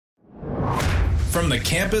from the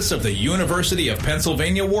campus of the University of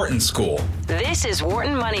Pennsylvania Wharton School. This is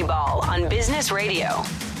Wharton Moneyball on Business Radio.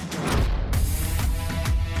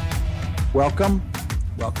 Welcome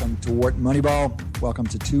to Wharton Moneyball. Welcome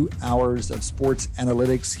to 2 hours of sports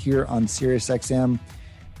analytics here on SiriusXM.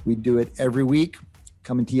 We do it every week,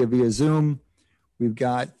 coming to you via Zoom. We've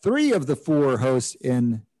got 3 of the 4 hosts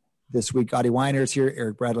in this week. Adi Weiner's here,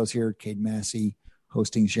 Eric Bradlow's here, Cade Massey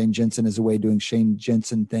hosting. Shane Jensen is away doing Shane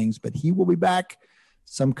Jensen things, but he will be back.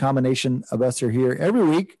 Some combination of us are here every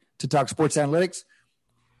week to talk sports analytics.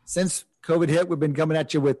 Since COVID hit, we've been coming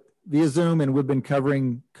at you with via Zoom, and we've been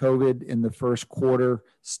covering COVID in the first quarter.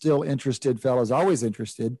 Still interested, fellas, always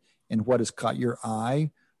interested in what has caught your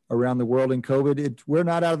eye around the world in COVID. We're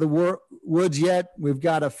not out of the woods yet. We've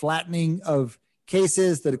got a flattening of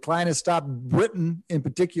cases. The decline has stopped. Britain, in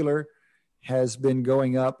particular, has been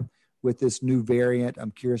going up with this new variant. I'm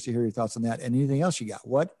curious to hear your thoughts on that and anything else you got.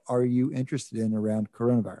 What are you interested in around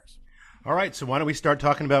coronavirus? All right, so why don't we start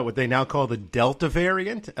talking about what they now call the Delta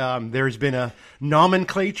variant. There's been a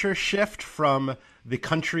nomenclature shift from the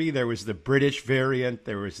country. There was the British variant,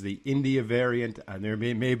 there was the India variant, and there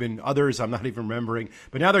may have been others I'm not even remembering.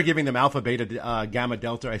 But now they're giving them alpha, beta, gamma,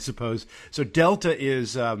 delta, I suppose. So Delta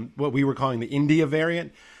is what we were calling the India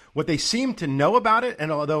variant. What they seem to know about it,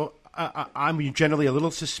 and although I'm generally a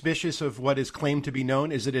little suspicious of what is claimed to be known,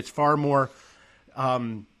 is that it's far more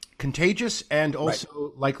contagious and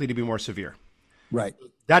also likely to be more severe. Right.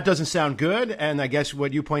 That doesn't sound good. And I guess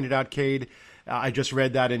what you pointed out, Cade, I just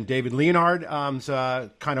read that in David Leonard's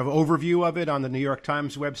kind of overview of it on the New York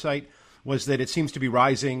Times website, was that it seems to be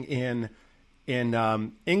rising in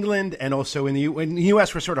England and also in the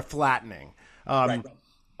U.S. We're sort of flattening. Right.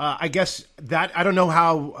 I guess that I don't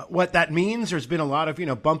know what that means. There's been a lot of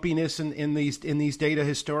bumpiness in these data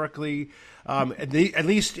historically. At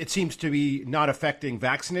least it seems to be not affecting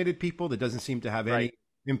vaccinated people. That doesn't seem to have any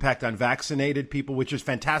impact on vaccinated people, which is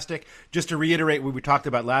fantastic. Just to reiterate what we talked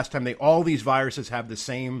about last time, all these viruses have the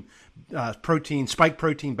same spike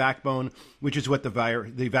protein backbone, which is what the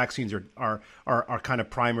vaccines are kind of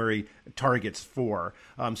primary targets for.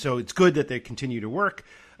 So it's good that they continue to work.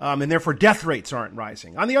 And therefore death rates aren't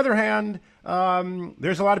rising. On the other hand,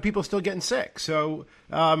 there's a lot of people still getting sick. So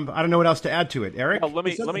I don't know what else to add to it. Eric? Well, let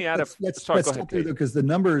me add let's go ahead, because the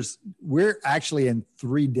numbers, we're actually in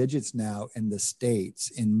 3 digits now in the States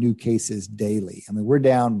in new cases daily. I mean, we're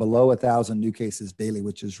down below 1,000 new cases daily,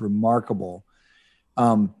 which is remarkable.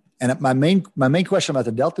 And my main question about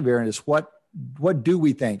the Delta variant is what do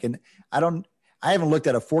we think? And I haven't looked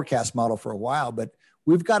at a forecast model for a while, but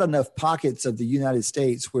we've got enough pockets of the United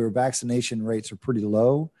States where vaccination rates are pretty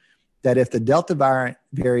low that if the Delta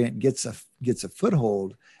variant gets a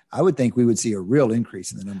foothold, I would think we would see a real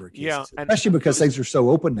increase in the number of cases, especially because things are so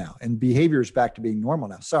open now and behavior is back to being normal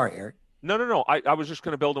now. Sorry, Eric. No. I was just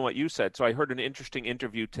going to build on what you said. So I heard an interesting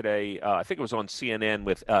interview today. I think it was on CNN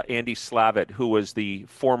with Andy Slavitt, who was the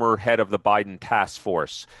former head of the Biden task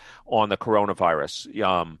force on the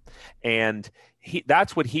coronavirus. And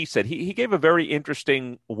that's what he said. He gave a very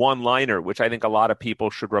interesting one-liner, which I think a lot of people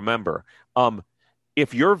should remember.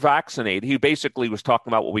 If you're vaccinated, he basically was talking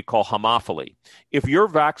about what we call homophily. If you're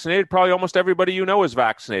vaccinated, probably almost everybody you know is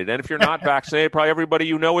vaccinated. And if you're not vaccinated, probably everybody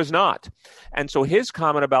you know is not. And so his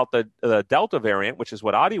comment about the Delta variant, which is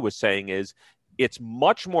what Adi was saying, is it's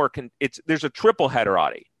much more, there's a triple header,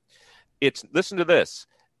 Adi. Listen to this.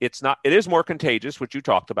 It is more contagious, which you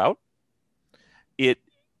talked about. It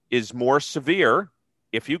is more severe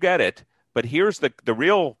if you get it. But here's the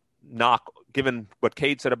real knock, given what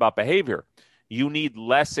Cade said about behavior. You need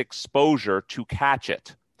less exposure to catch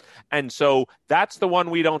it. And so that's the one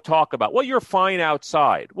we don't talk about. Well, you're fine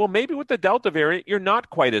outside. Well, maybe with the Delta variant, you're not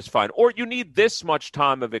quite as fine. Or you need this much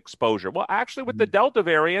time of exposure. Well, actually, with the Delta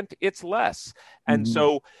variant, it's less. And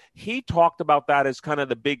so he talked about that as kind of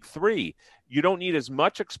the big 3. You don't need as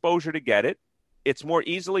much exposure to get it. It's more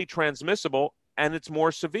easily transmissible, and it's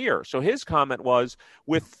more severe. So his comment was,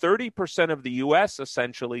 with 30% of the U.S.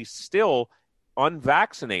 essentially still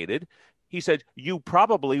unvaccinated, he said, you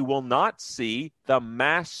probably will not see the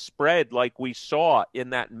mass spread like we saw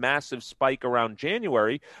in that massive spike around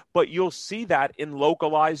January, but you'll see that in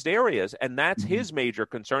localized areas. And that's his major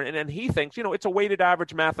concern. And then he thinks, it's a weighted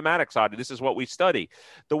average mathematics, Adi. This is what we study.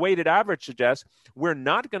 The weighted average suggests we're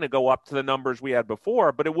not going to go up to the numbers we had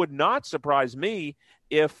before, but it would not surprise me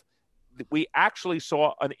if we actually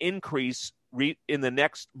saw an increase in the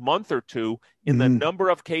next month or two in the number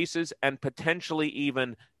of cases and potentially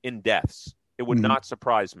even in deaths. It would not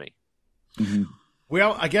surprise me.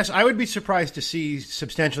 Well, I guess I would be surprised to see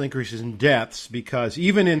substantial increases in deaths because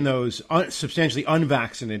even in those substantially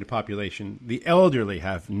unvaccinated population, the elderly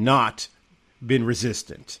have not been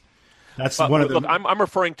resistant. That's but, one of the. Look, I'm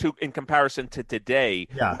referring to in comparison to today,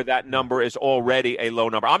 where that number is already a low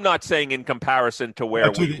number. I'm not saying in comparison to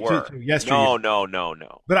where we were. Yesterday.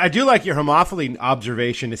 No. But I do like your homophily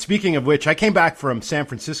observation. Speaking of which, I came back from San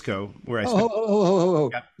Francisco, where I spent.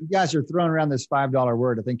 Yep. You guys are throwing around this $5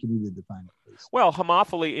 word. I think you need to define it, please. Well,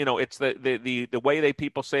 homophily, it's the way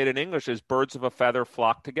people say it in English is birds of a feather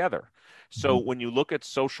flock together. So when you look at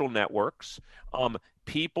social networks,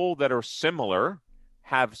 people that are similar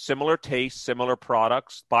have similar tastes, similar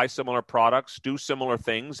products, buy similar products, do similar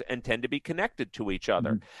things, and tend to be connected to each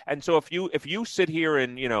other. And so if you sit here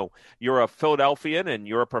and, you're a Philadelphian and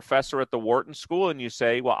you're a professor at the Wharton School and you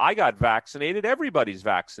say, well, I got vaccinated, everybody's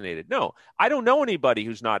vaccinated. No, I don't know anybody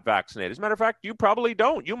who's not vaccinated. As a matter of fact, you probably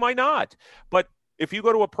don't. You might not. But if you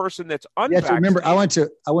go to a person that's unvaccinated. Yes, remember, I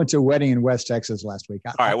went to a wedding in West Texas last week.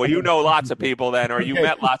 All right. Well, you know lots of people then, or you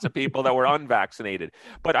met lots of people that were unvaccinated.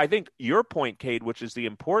 But I think your point, Cade, which is the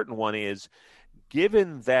important one, is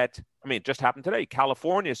given that, it just happened today.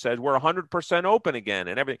 California says we're 100% open again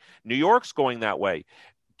and everything. New York's going that way.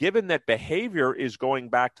 Given that behavior is going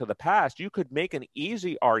back to the past, you could make an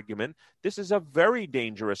easy argument. This is a very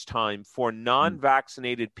dangerous time for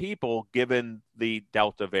non-vaccinated people, given the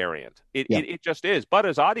Delta variant. It just is. But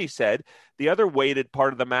as Adi said, the other weighted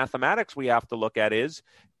part of the mathematics we have to look at is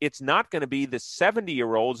it's not going to be the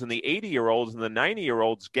 70-year-olds and the 80-year-olds and the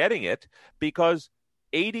 90-year-olds getting it, because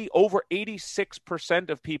over 86%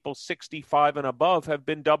 of people 65 and above have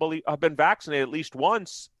been vaccinated at least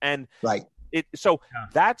once, and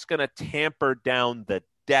that's going to tamper down the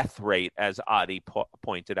death rate, as Adi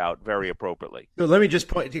pointed out very appropriately. So let me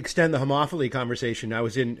just extend the homophily conversation. It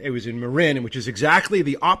was in Marin, which is exactly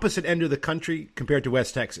the opposite end of the country compared to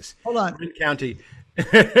West Texas. Hold on, Marin County,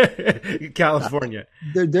 California.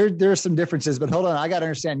 There are some differences, but hold on. I got to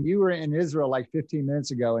understand. You were in Israel like 15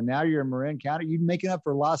 minutes ago, and now you're in Marin County. You making up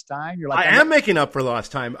for lost time? You're like, I am making up for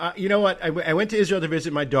lost time. You know what? I went to Israel to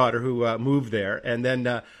visit my daughter, who moved there, and then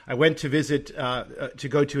I went to visit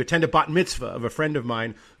to attend a bat mitzvah of a friend of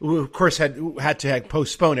mine, who of course had to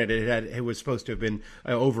postpone it. It was supposed to have been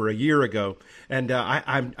over a year ago, and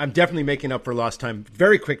I'm definitely making up for lost time.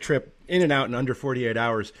 Very quick trip, in and out in under 48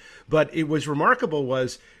 hours. But it was remarkable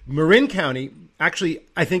was Marin County actually,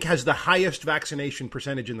 I think, has the highest vaccination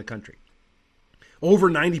percentage in the country. Over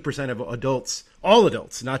 90% of adults, all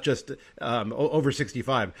adults, not just over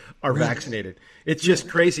 65, are vaccinated. It's just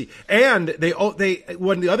crazy. And the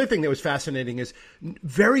other thing that was fascinating is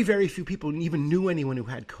very, very few people even knew anyone who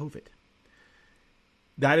had COVID.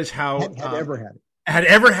 That is how had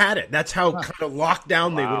ever had it. That's how kind of locked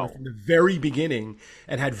down they were from the very beginning,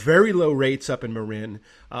 and had very low rates up in Marin.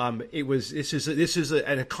 This is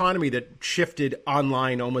an economy that shifted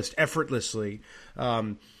online almost effortlessly.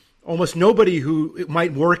 Almost nobody who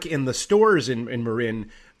might work in the stores in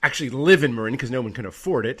Marin actually live in Marin, because no one can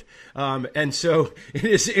afford it. And so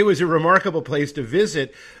it was a remarkable place to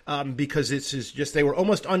visit, because they were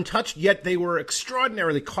almost untouched, yet they were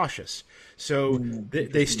extraordinarily cautious. So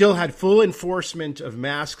they still had full enforcement of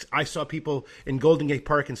masks. I saw people in Golden Gate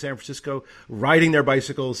Park in San Francisco riding their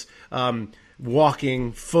bicycles,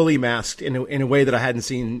 walking fully masked in a way that I hadn't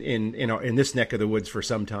seen in this neck of the woods for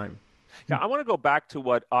some time. Yeah, I want to go back to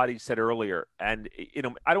what Adi said earlier. And,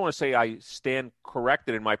 I don't want to say I stand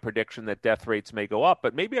corrected in my prediction that death rates may go up,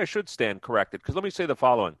 but maybe I should stand corrected, because let me say the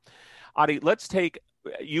following. Adi,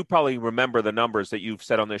 you probably remember the numbers that you've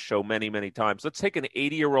said on this show many, many times. Let's take an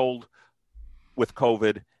 80-year-old with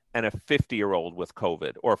COVID and a 50-year-old with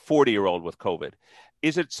COVID, or a 40-year-old with COVID.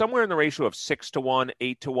 Is it somewhere in the ratio of 6-to-1,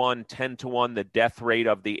 8-to-1, 10-to-1, the death rate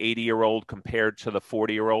of the 80-year-old compared to the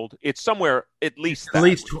 40-year-old? It's somewhere at least that. At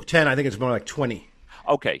least 10. I think it's more like 20.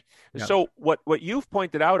 Okay. Yeah. So what you've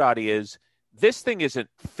pointed out, Adi, is this thing isn't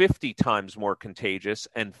 50 times more contagious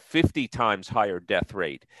and 50 times higher death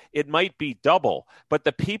rate. It might be double, but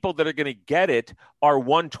the people that are going to get it are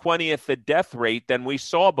 1/20th the death rate than we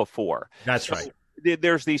saw before. That's right.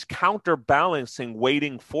 There's these counterbalancing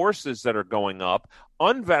weighting forces that are going up.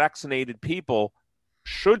 Unvaccinated people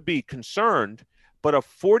should be concerned, but a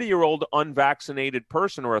 40-year-old unvaccinated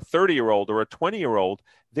person, or a 30-year-old or a 20-year-old,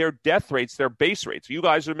 their death rates, their base rates. You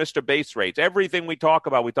guys are Mr. Base Rates. Everything we talk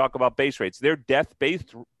about base rates. Their death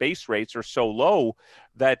base rates are so low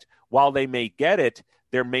that while they may get it,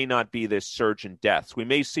 there may not be this surge in deaths. We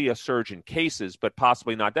may see a surge in cases, but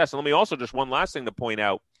possibly not deaths. And let me also just one last thing to point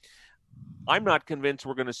out. I'm not convinced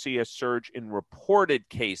we're going to see a surge in reported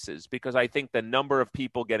cases, because I think the number of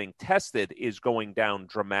people getting tested is going down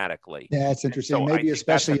dramatically. Yeah, that's interesting. So maybe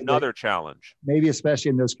especially that's another challenge. Maybe especially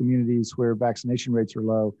in those communities where vaccination rates are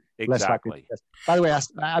low. Exactly. By the way, I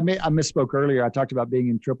misspoke earlier. I talked about being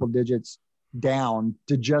in triple digits down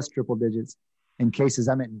to just triple digits in cases.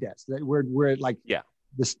 I meant deaths. We're at like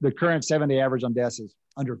the current 7-day average on deaths is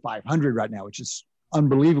under 500 right now, which is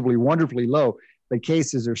unbelievably, wonderfully low. The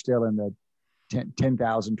cases are still in the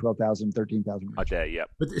 10,000, 12,000, 13,000 a day. Yeah,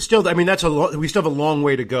 but still, I mean, we still have a long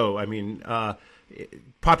way to go. I mean,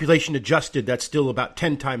 population adjusted, that's still about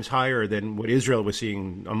 10 times higher than what Israel was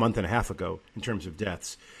seeing a month and a half ago in terms of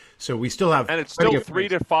deaths. So we still have, and it's still 3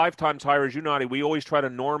 to 5 times higher, as you know. We always try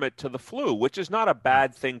to norm it to the flu, which is not a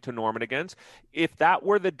bad thing to norm it against. If that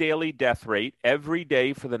were the daily death rate every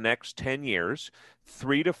day for the next 10 years,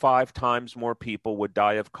 3 to 5 times more people would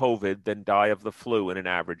die of COVID than die of the flu in an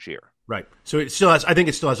average year. Right. So it still has, I think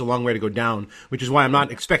it still has a long way to go down, which is why I'm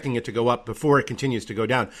not expecting it to go up before it continues to go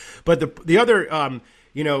down. But the other,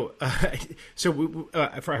 the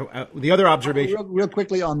other observation. Real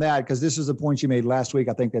quickly on that, because this is a point you made last week,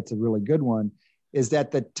 I think that's a really good one, is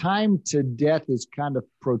that the time to death is kind of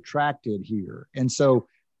protracted here. And so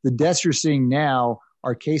the deaths you're seeing now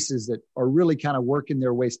are cases that are really kind of working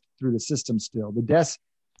their way through the system still. The deaths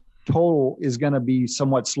total is going to be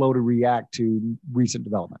somewhat slow to react to recent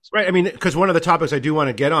developments. Right. I mean, because one of the topics I do want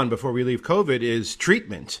to get on before we leave COVID is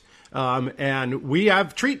treatment. And we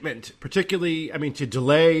have treatment, particularly, I mean, to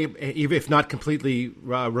delay, even if not completely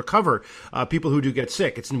recover, people who do get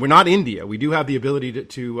sick. We're not India. We do have the ability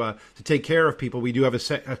to take care of people. We do have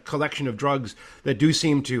a collection of drugs that do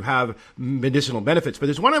seem to have medicinal benefits. But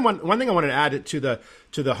there's one thing I wanted to add to the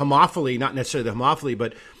homophily, not necessarily the homophily,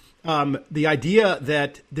 but the idea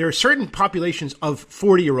that there are certain populations of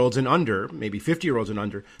 40-year-olds and under, maybe 50-year-olds and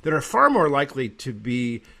under, that are far more likely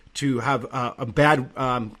to have a bad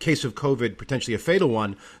case of COVID, potentially a fatal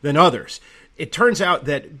one, than others. It turns out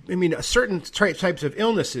that, I mean, certain types of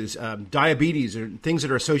illnesses, diabetes, or things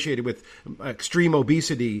that are associated with extreme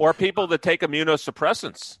obesity, or people that take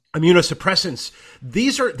immunosuppressants.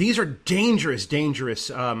 These are dangerous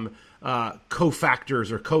cofactors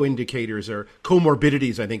or co-indicators or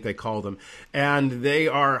comorbidities, I think they call them. And they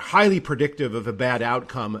are highly predictive of a bad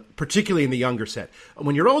outcome, particularly in the younger set.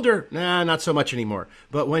 When you're older, not so much anymore.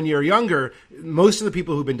 But when you're younger, most of the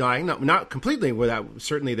people who've been dying, not completely without,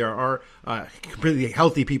 certainly there are completely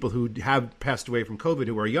healthy people who have passed away from COVID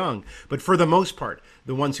who are young. But for the most part,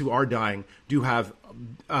 the ones who are dying do have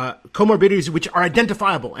comorbidities which are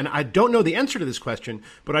identifiable. And I don't know the answer to this question,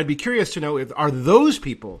 but I'd be curious to know are those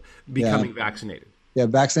people becoming vaccinated? Yeah,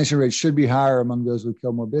 vaccination rates should be higher among those with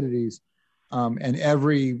comorbidities. And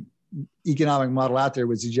every economic model out there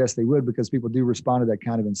would suggest they would, because people do respond to that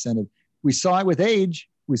kind of incentive. We saw it with age.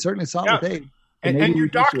 We certainly saw it with age. And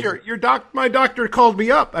my doctor called me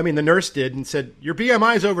up. I mean, the nurse did and said, your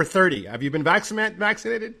BMI is over 30. Have you been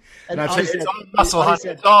vaccinated? And I said, it's all muscle, honey.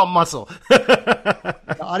 It's all muscle.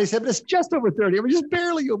 Audie said, but it's just over 30. I mean, just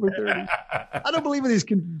barely over 30. I don't believe in these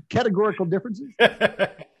categorical differences.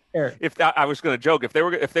 Eric. I was going to joke, if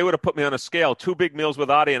they would have put me on a scale, 2 big meals with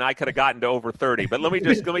Audie, and I could have gotten to over 30. But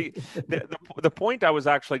the point I was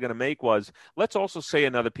actually going to make was, let's also say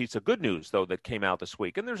another piece of good news, though, that came out this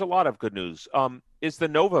week, and there's a lot of good news, is the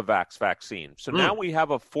Novavax vaccine. So now we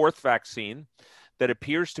have a fourth vaccine that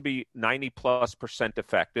appears to be 90+%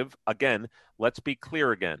 effective. Again, let's be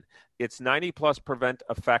clear again. It's 90+%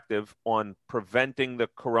 effective on preventing the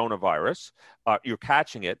coronavirus. You're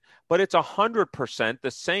catching it, but it's 100%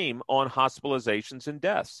 the same on hospitalizations and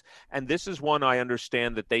deaths. And this is one I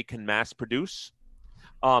understand that they can mass produce.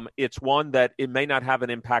 It's one that it may not have an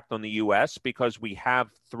impact on the U.S. because we have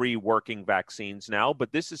 3 working vaccines now,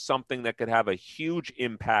 but this is something that could have a huge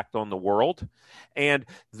impact on the world. And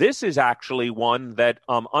this is actually one that,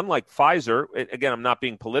 unlike Pfizer, again, I'm not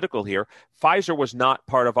being political here, Pfizer was not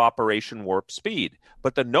part of Operation Warp Speed,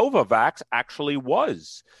 but the Novavax actually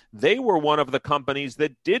was. They were one of the companies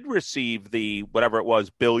that did receive the, whatever it was,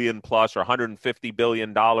 billion plus or $150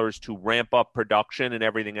 billion to ramp up production and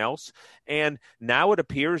everything else. And now it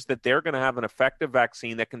appears that they're going to have an effective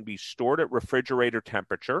vaccine that can be stored at refrigerator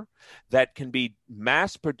temperature, that can be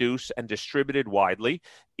mass produced and distributed widely.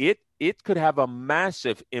 It could have a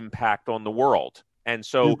massive impact on the world. And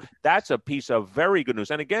so that's a piece of very good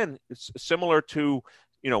news. And again, it's similar to,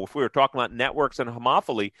 if we were talking about networks and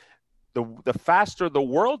homophily, the faster the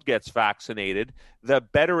world gets vaccinated, the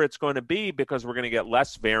better it's going to be, because we're going to get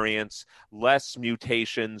less variants, less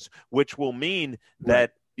mutations, which will mean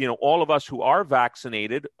that all of us who are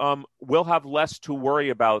vaccinated will have less to worry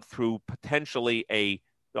about through potentially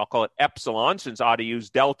I'll call it epsilon, since Audie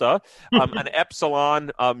used delta, an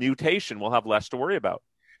epsilon mutation we'll have less to worry about.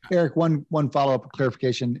 Eric, one follow-up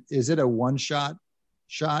clarification. Is it a one-shot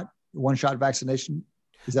vaccination?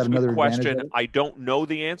 Is that It's a another good question? advantage of it? I don't know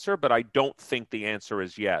the answer, but I don't think the answer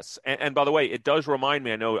is yes. And by the way, it does remind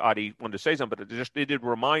me, I know Adi wanted to say something, but it did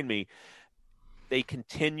remind me, they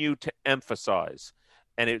continue to emphasize,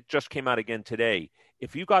 and it just came out again today,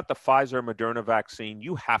 if you got the Pfizer Moderna vaccine,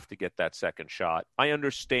 you have to get that second shot. I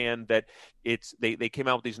understand that they came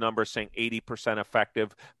out with these numbers saying 80%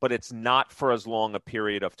 effective, but it's not for as long a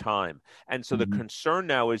period of time. And so the concern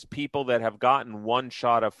now is people that have gotten one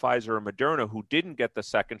shot of Pfizer or Moderna who didn't get the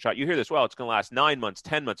second shot. You hear this, well, it's going to last 9 months,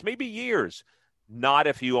 10 months, maybe years. Not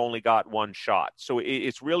if you only got one shot. So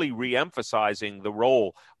it's really re-emphasizing the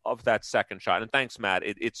role of that second shot. And thanks, Matt.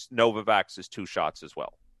 It's Novavax is 2 shots as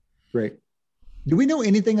well. Great. Do we know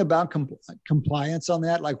anything about compliance on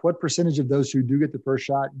that? Like what percentage of those who do get the first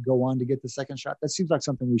shot go on to get the second shot? That seems like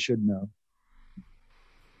something we should know.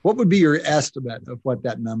 What would be your estimate of what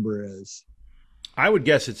that number is? I would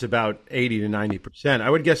guess it's about 80 to 90%. I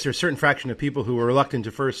would guess there's a certain fraction of people who were reluctant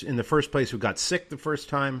in the first place who got sick the first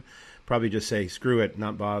time, probably just say, screw it,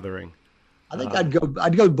 not bothering. I think I'd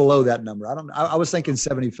go below that number. I was thinking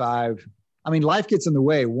 75. I mean, life gets in the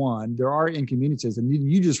way. One, there are inconveniences, and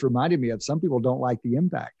you just reminded me of some people don't like the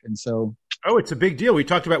impact, and so. Oh, it's a big deal. We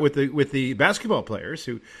talked about with the basketball players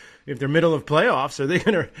who, if they're middle of playoffs, are they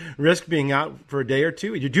going to risk being out for a day or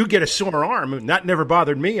two? You do get a sore arm, and that never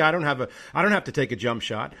bothered me. I don't have to take a jump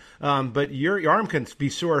shot, but your arm can be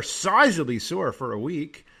sore, sizably sore for a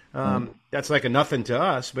week. That's like a nothing to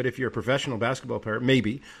us, but if you're a professional basketball player,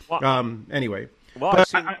 maybe. Well, anyway. Well,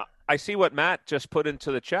 I see what Matt just put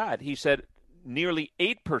into the chat. He said nearly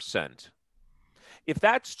 8%. If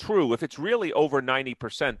that's true, if it's really over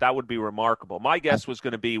 90%, that would be remarkable. My guess was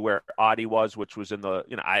going to be where Adi was, which was in the,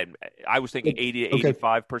 I was thinking 80 to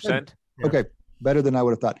 85%. Okay. Better than I would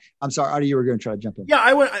have thought. I'm sorry, Adi, you were going to try to jump in. Yeah,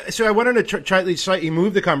 I wanted to try to slightly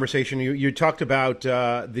move the conversation. You talked about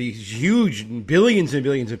these huge billions and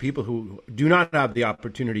billions of people who do not have the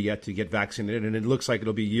opportunity yet to get vaccinated, and it looks like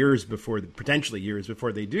it'll be potentially years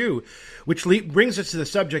before they do, which brings us to the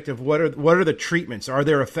subject of what are the treatments? Are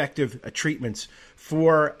there effective treatments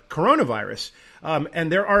for coronavirus?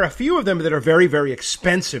 And there are a few of them that are very, very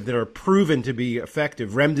expensive that are proven to be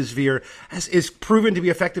effective. Remdesivir is proven to be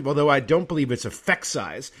effective, although I don't believe its effect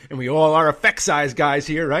size, and we all are effect size guys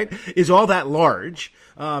here, right, is all that large.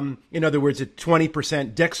 In other words, at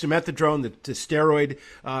 20%, dextromethadone, the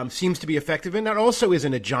steroid, seems to be effective, and that also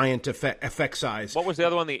isn't a giant effect size. What was the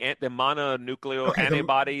other one? The mononuclear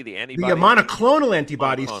antibody? The monoclonal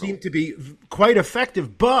antibodies seem to be quite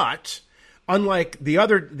effective, but unlike the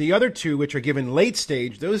other two, which are given late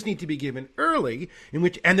stage, those need to be given early,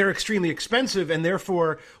 and they're extremely expensive, and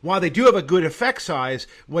therefore, while they do have a good effect size,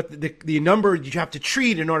 what the number you have to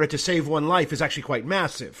treat in order to save one life is actually quite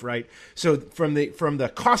massive, right? So from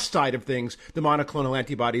the cost side of things, the monoclonal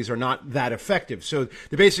antibodies are not that effective. So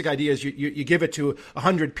the basic idea is you give it to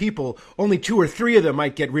 100 people, only 2 or 3 of them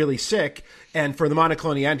might get really sick, and for the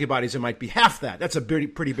monoclonal antibodies, it might be half that. That's a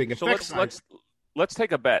pretty big effect size. Let's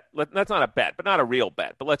take a bet. That's not a bet, but not a real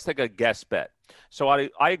bet. But let's take a guess bet. So I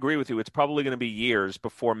agree with you. It's probably going to be years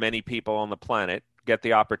before many people on the planet get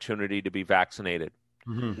the opportunity to be vaccinated.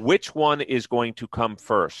 Mm-hmm. Which one is going to come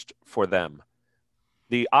first for them?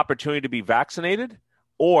 The opportunity to be vaccinated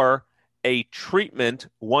or a treatment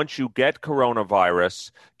once you get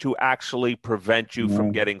coronavirus to actually prevent you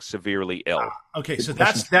from getting severely ill? Okay, so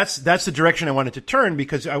that's the direction I wanted to turn,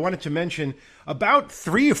 because I wanted to mention about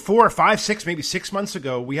 3 or 4 or 5, 6, maybe 6 months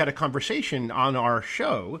ago, we had a conversation on our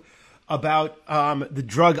show about the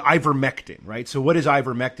drug ivermectin, right? So what is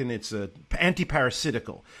ivermectin? It's an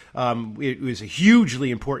antiparasitical. It was a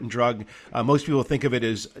hugely important drug. Most people think of it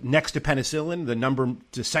as next to penicillin,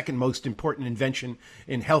 the second most important invention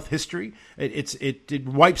in health history. It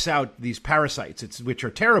wipes out these parasites, which are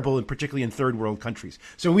terrible, and particularly in third world countries.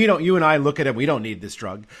 So you and I look at it, we don't need this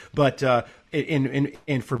drug, but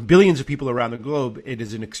for billions of people around the globe, it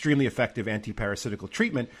is an extremely effective antiparasitical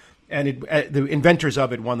treatment. And the inventors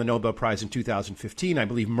of it won the Nobel Prize in 2015. I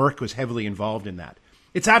believe Merck was heavily involved in that.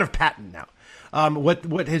 It's out of patent now.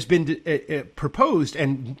 What has been proposed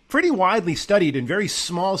and pretty widely studied in very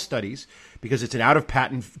small studies, because it's an out of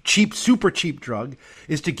patent, super cheap drug,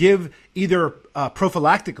 is to give either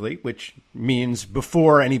prophylactically, which means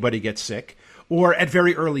before anybody gets sick, or at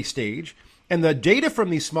very early stage. And the data from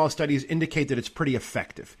these small studies indicate that it's pretty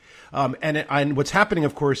effective. And what's happening,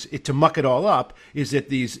 of course, to muck it all up, is that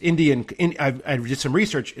these I did some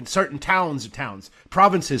research in certain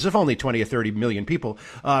provinces of only 20 or 30 million people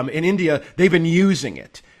in India, they've been using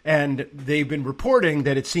it. And they've been reporting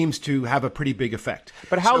that it seems to have a pretty big effect.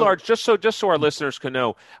 But how large? Just so our listeners can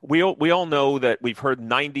know, we all know that we've heard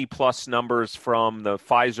 90 plus numbers from the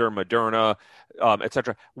Pfizer, Moderna, et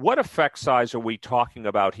cetera. What effect size are we talking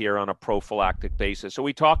about here on a prophylactic basis? Are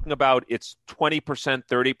we talking about it's 20%,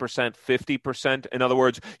 30%, 50%? In other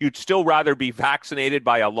words, you'd still rather be vaccinated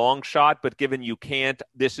by a long shot, but given you can't,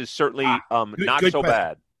 this is certainly not so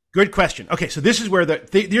bad. Good question. Okay, so this is where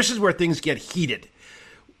this is where things get heated,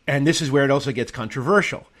 and this is where it also gets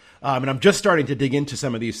controversial. And I'm just starting to dig into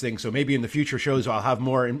some of these things, so maybe in the future shows I'll have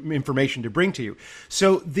more information to bring to you.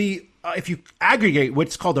 So if you aggregate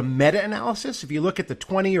what's called a meta-analysis, if you look at the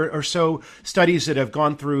 20 or so studies that have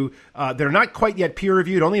gone through, they're not quite yet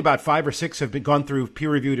peer-reviewed. Only about 5 or 6 have been gone through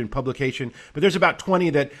peer-reviewed in publication. But there's about 20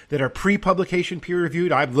 that are pre-publication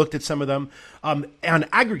peer-reviewed. I've looked at some of them. On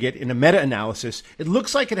aggregate, in a meta-analysis, it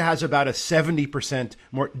looks like it has about a 70%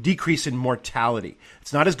 more decrease in mortality.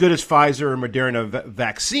 It's not as good as Pfizer or Moderna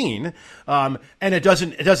vaccine, and it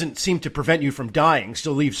doesn't seem to prevent you from dying.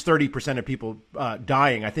 Still leaves 30% of people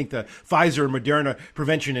dying. I think the Pfizer and Moderna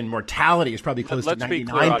prevention and mortality is probably close to 99%. Let's be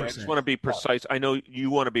clear. I just want to be precise. I know you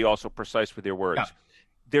want to be also precise with your words. Yeah.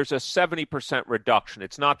 There's a 70% reduction.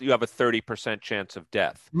 It's not that you have a 30% chance of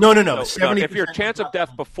death. No. So, if your chance of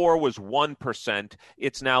death before was 1%,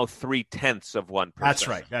 it's now 0.3 of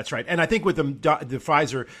 1%. That's right. And I think with the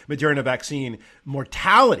Pfizer Moderna vaccine,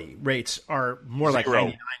 mortality rates are more like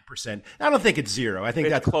 99%. I don't think it's zero. I think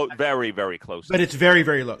that's very, very close. But it's very,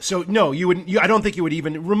 very low. So no, you wouldn't. I don't think you would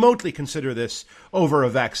even remotely consider this over a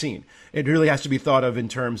vaccine. It really has to be thought of in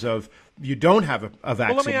terms of you don't have a vaccine.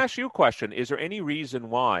 Well, let me ask you a question. Is there any reason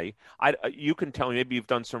why, you can tell me, maybe you've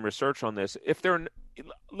done some research on this, if there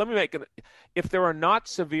are not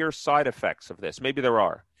severe side effects of this, maybe there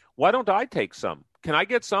are, why don't I take some? Can I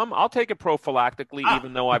get some? I'll take it prophylactically,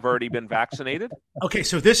 even though I've already been vaccinated. Okay,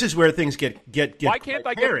 so this is where things get. Why can't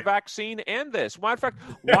I get a vaccine and this? Matter of fact,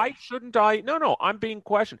 why shouldn't I? No, I'm being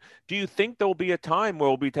questioned. Do you think there'll be a time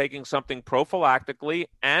where we'll be taking something prophylactically,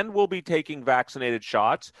 and we'll be taking vaccinated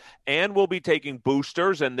shots, and we'll be taking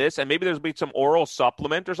boosters and this, and maybe there'll be some oral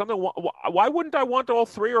supplement or something? Why wouldn't I want all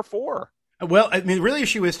 3 or 4? Well, I mean, the real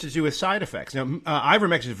issue is to do with side effects. Now,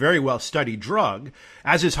 ivermectin is a very well-studied drug,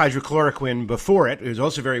 as is hydrochloroquine before it. It was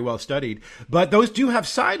also very well-studied. But those do have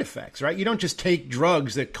side effects, right? You don't just take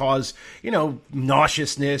drugs that cause,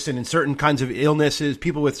 nauseousness and in certain kinds of illnesses,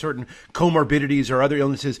 people with certain comorbidities or other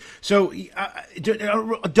illnesses. So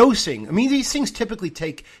dosing, I mean, these things typically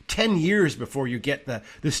take 10 years before you get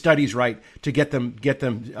the studies right to get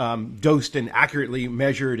them dosed and accurately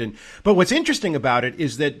measured. But what's interesting about it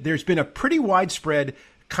is that there's been a pretty widespread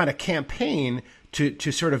kind of campaign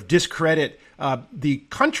to sort of discredit the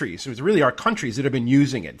countries. It really are countries that have been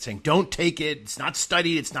using it, saying, don't take it, it's not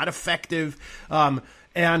studied, it's not effective.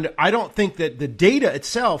 And I don't think that the data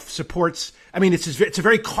itself supports, I mean, it's a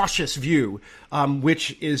very cautious view,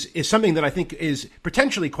 which is something that I think is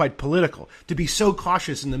potentially quite political, to be so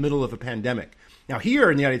cautious in the middle of a pandemic. Now,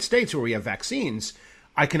 here in the United States, where we have vaccines,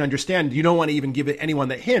 I can understand you don't want to even give anyone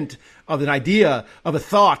the hint of an idea, of a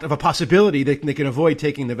thought, of a possibility that they can avoid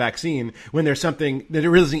taking the vaccine when there's something that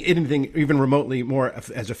really isn't anything even remotely more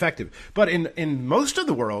as effective. But in most of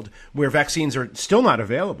the world where vaccines are still not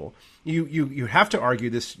available, you have to argue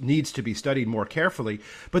this needs to be studied more carefully.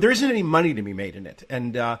 But there isn't any money to be made in it,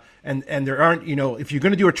 and there aren't. If you're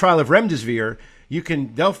going to do a trial of remdesivir,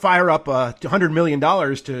 they'll fire up $100 million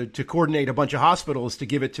to coordinate a bunch of hospitals to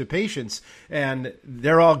give it to patients, and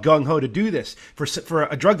they're all gung-ho to do this. For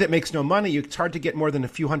a drug that makes no money, it's hard to get more than a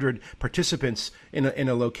few hundred participants in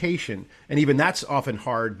a location, and even that's often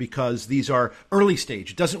hard because these are early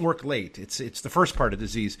stage. It doesn't work late. It's the first part of the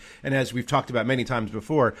disease, and as we've talked about many times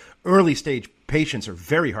before, early stage patients are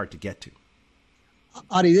very hard to get to.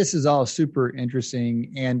 Adi, this is all super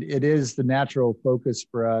interesting, and it is the natural focus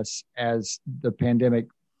for us as the pandemic,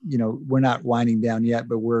 we're not winding down yet,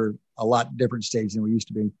 but we're a lot different stage than we used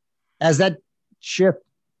to be. As that shift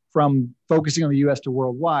from focusing on the U.S. to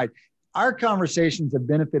worldwide, our conversations have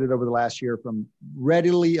benefited over the last year from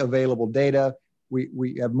readily available data.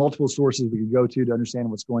 We have multiple sources we can go to understand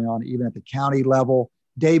what's going on, even at the county level,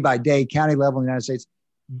 day by day, county level in the United States.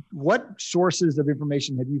 What sources of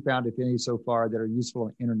information have you found, if any, so far that are useful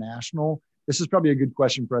and international? This is probably a good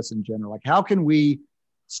question for us in general. Like, how can we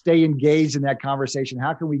stay engaged in that conversation?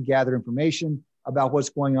 How can we gather information about what's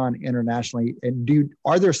going on internationally? And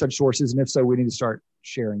are there such sources? And if so, we need to start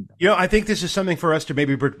sharing them. I think this is something for us to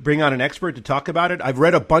maybe bring on an expert to talk about it. I've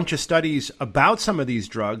read a bunch of studies about some of these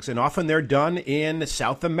drugs, and often they're done in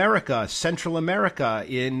South America, Central America,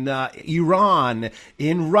 in Iran,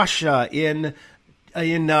 in Russia, in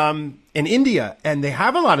in India, and they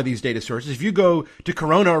have a lot of these data sources. If you go to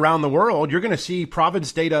Corona around the world, you're going to see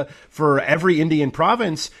province data for every Indian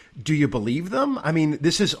province. Do you believe them? I mean,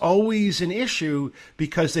 this is always an issue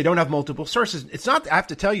because they don't have multiple sources. It's not, I have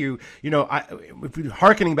to tell you,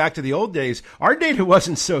 hearkening back to the old days, our data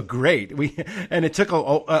wasn't so great. And it took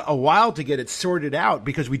a while to get it sorted out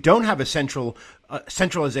because we don't have a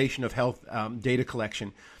centralization of health data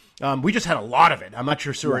collection. We just had a lot of it. I'm not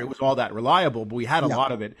sure it was all that reliable, but we had a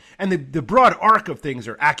lot of it. And the broad arc of things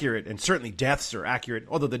are accurate, and certainly deaths are accurate,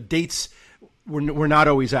 although the dates were not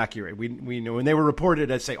always accurate. We know when they were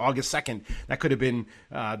reported as, say, August 2nd, that could have been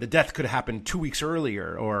the death could have happened 2 weeks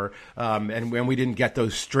earlier, or and when we didn't get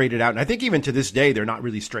those straightened out. And I think even to this day, they're not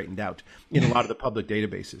really straightened out in a lot of the public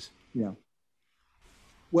databases. Yeah.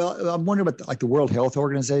 Well, I'm wondering about the World Health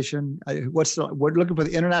Organization. We're looking for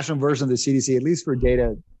the international version of the CDC, at least for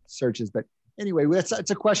data searches. But anyway,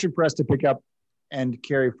 it's a question for us to pick up and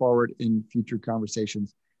carry forward in future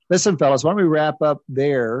conversations. Listen, fellas, why don't we wrap up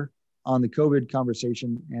there on the COVID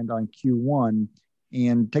conversation and on Q1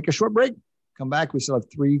 and take a short break? Come back. We still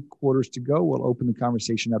have 3 quarters to go. We'll open the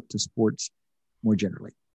conversation up to sports more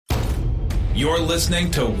generally. You're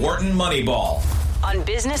listening to Wharton Moneyball on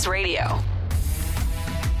Business Radio.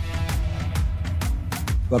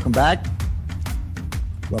 Welcome back.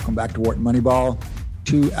 Welcome back to Wharton Moneyball.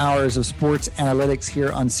 2 hours of sports analytics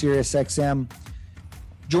here on SiriusXM.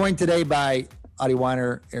 Joined today by Adi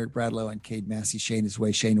Weiner, Eric Bradlow, and Cade Massey. Shane is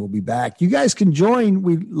away. Shane will be back. You guys can join.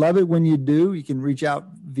 We love it when you do. You can reach out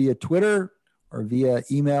via Twitter or via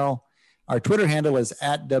email. Our Twitter handle is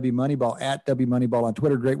 @WMoneyball on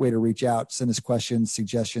Twitter. Great way to reach out. Send us questions,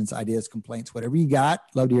 suggestions, ideas, complaints, whatever you got.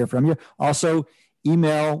 Love to hear from you. Also,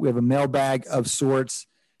 email. We have a mailbag of sorts.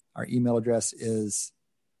 Our email address is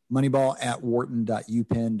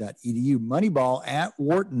moneyball@wharton.upenn.edu.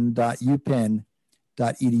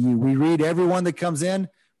 moneyball@wharton.upenn.edu. We read everyone that comes in.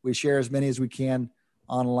 We share as many as we can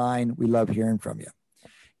online. We love hearing from you.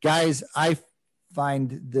 Guys, I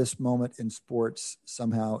find this moment in sports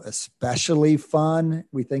somehow especially fun.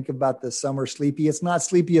 We think about the summer sleepy. It's not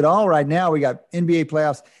sleepy at all right now. We got NBA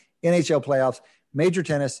playoffs, NHL playoffs, major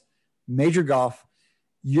tennis, major golf,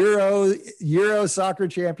 Euro soccer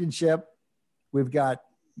championship. We've got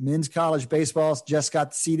men's college baseball just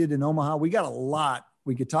got seated in Omaha. We got a lot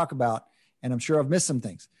we could talk about, and I'm sure I've missed some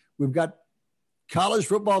things. We've got college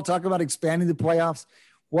football talking about expanding the playoffs.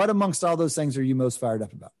 What amongst all those things are you most fired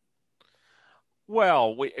up about?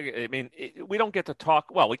 Well, we don't get to talk.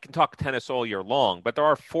 Well, we can talk tennis all year long, but there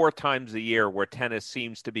are 4 times a year where tennis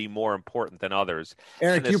seems to be more important than others.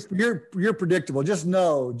 Eric, you're predictable. Just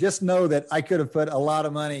know that I could have put a lot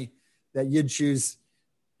of money that you'd choose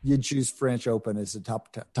French Open as the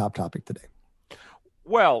top topic today.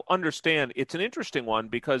 Well, understand it's an interesting one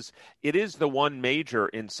because it is the one major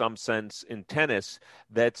in some sense in tennis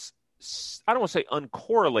that's, I don't want to say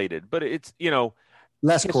uncorrelated, but it's,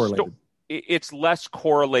 less correlated. It's less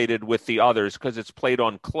correlated with the others because it's played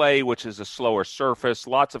on clay, which is a slower surface.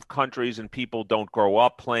 Lots of countries and people don't grow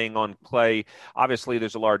up playing on clay. Obviously,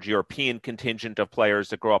 there's a large European contingent of players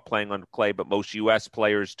that grow up playing on clay, but most U.S.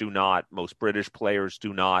 players do not. Most British players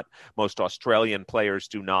do not. Most Australian players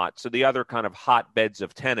do not. So the other kind of hotbeds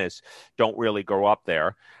of tennis don't really grow up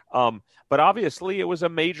there. But obviously, it was a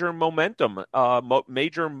major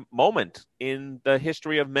major moment in the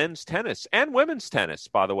history of men's tennis and women's tennis,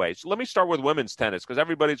 by the way. So let me start with women's tennis because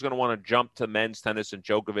everybody's going to want to jump to men's tennis and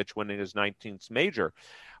Djokovic winning his 19th major.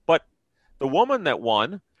 But the woman that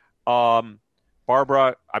won,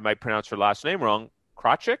 Barbara, I might pronounce her last name wrong,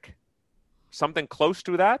 Krajicek, something close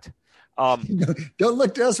to that. Don't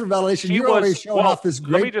look to us for validation. You're always showing off this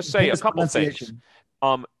great. Let me just say a couple things.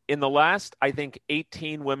 In the last, I think,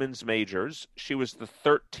 18 women's majors, she was the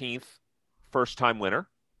 13th first-time winner.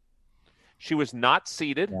 She was not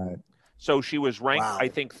seeded, right. So she was ranked, I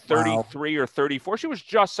think, 33 or 34. She was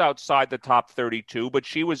just outside the top 32, but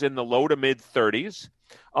she was in the low to mid-30s.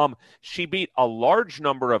 She beat a large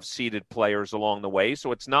number of seeded players along the way,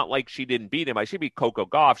 so it's not like she didn't beat him. She beat Coco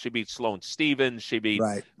Gauff. She beat Sloane Stephens. She beat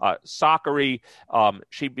Sakkari.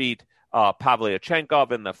 She beat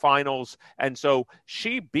Pavlyuchenkov in the finals. And so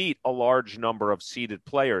she beat a large number of seeded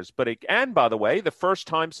players. And by the way, the first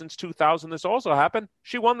time since 2000 this also happened,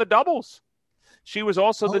 she won the doubles. She was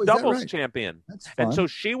also the doubles champion. And so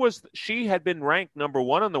she had been ranked number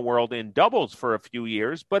 1 in the world in doubles for a few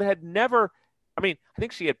years, but had never, I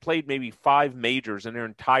think she had played maybe 5 majors in her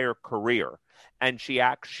entire career. and she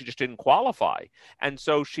just didn't qualify. And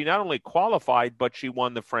so she not only qualified, but she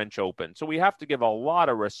won the French Open. So we have to give a lot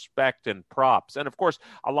of respect and props. And of course,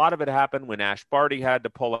 a lot of it happened when Ash Barty had to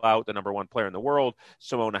pull out, the number one player in the world.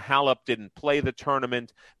 Simona Halep didn't play the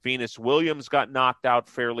tournament. Venus Williams got knocked out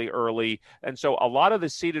fairly early. And so a lot of the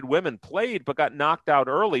seeded women played, but got knocked out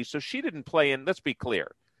early. So she didn't play. And let's be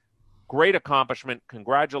clear. Great accomplishment.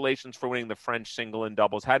 Congratulations for winning the French single and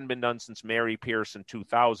doubles. Hadn't been done since Mary Pierce in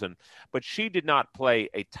 2000, but she did not play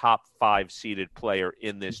a top 5 seeded player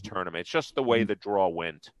in this tournament. It's just the way the draw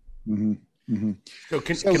went. Mm-hmm. Mm-hmm. So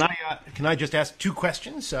can I just ask 2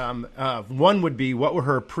 questions? One would be, what were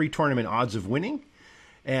her pre-tournament odds of winning,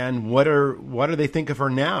 and what do they think of her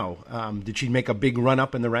now? Did she make a big run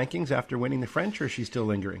up in the rankings after winning the French, or is she still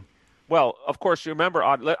lingering? Well, of course, you remember,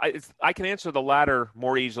 I can answer the latter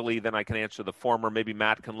more easily than I can answer the former. Maybe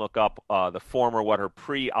Matt can look up the former, what her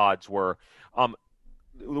pre-odds were.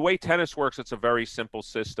 The way tennis works, it's a very simple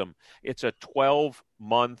system. It's a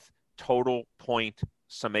 12-month total point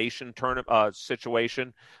summation tournament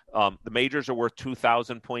situation. The majors are worth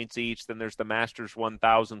 2,000 points each. Then there's the Masters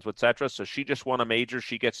 1,000s, etc. So she just won a major.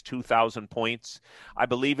 She gets 2,000 points. I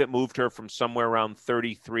believe it moved her from somewhere around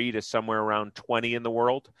 33 to somewhere around 20 in the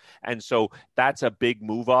world. And so that's a big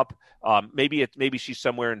move up. Maybe she's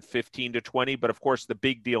somewhere in 15 to 20. But of course, the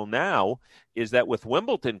big deal now is that with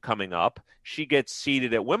Wimbledon coming up, she gets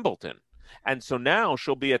seeded at Wimbledon. And so now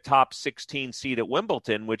she'll be a top 16 seed at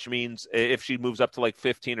Wimbledon, which means if she moves up to like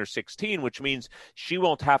 15 or 16, which means she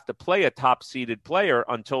won't have to play a top seeded player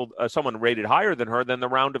until someone rated higher than her than the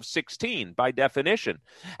round of 16 by definition.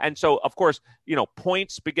 And so, of course,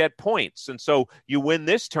 points beget points. And so you win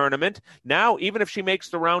this tournament. Now, even if she makes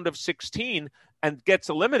the round of 16, and gets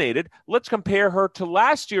eliminated, let's compare her to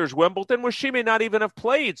last year's Wimbledon, where she may not even have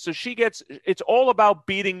played. So it's all about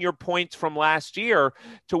beating your points from last year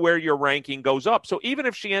to where your ranking goes up. So even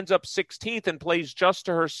if she ends up 16th and plays just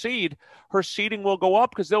to her seeding will go up,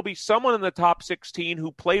 because there'll be someone in the top 16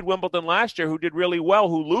 who played Wimbledon last year, who did really well,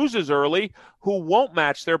 who loses early, who won't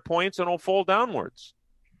match their points and will fall downwards.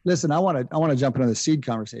 Listen, I want to jump into the seed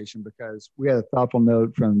conversation, because we had a thoughtful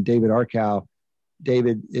note from David Arkow.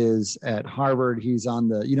 David is at Harvard. He's on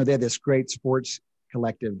they have this great sports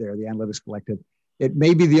collective there, the Analytics Collective. It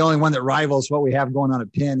may be the only one that rivals what we have going on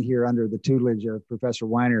at Penn here under the tutelage of Professor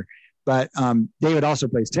Weiner. But David also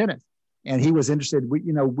plays tennis, and he was interested.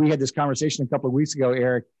 We had this conversation a couple of weeks ago,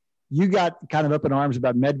 Eric. You got kind of up in arms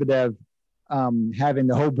about Medvedev having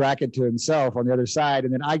the whole bracket to himself on the other side.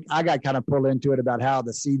 And then I got kind of pulled into it about how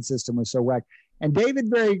the seed system was so whack. And David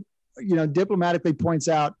very, diplomatically points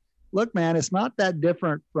out, look, man, it's not that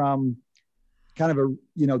different from kind of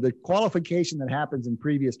the qualification that happens in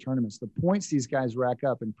previous tournaments, the points these guys rack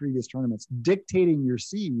up in previous tournaments, dictating your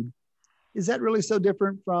seed. Is that really so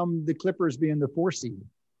different from the Clippers being the 4 seed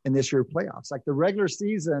in this year's playoffs? Like, the regular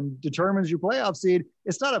season determines your playoff seed.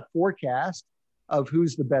 It's not a forecast of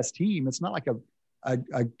who's the best team. It's not like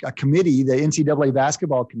a committee, the NCAA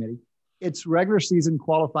basketball committee. It's regular season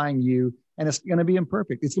qualifying you, and it's going to be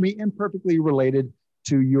imperfect. It's going to be imperfectly related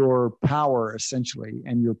to your power, essentially,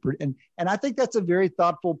 and I think that's a very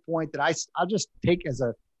thoughtful point that I'll just take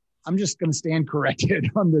I'm just going to stand corrected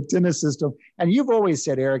on the tennis system. And you've always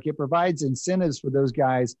said, Eric, it provides incentives for those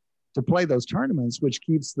guys to play those tournaments, which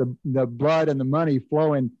keeps the blood and the money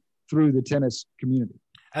flowing through the tennis community.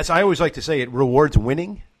 As I always like to say, it rewards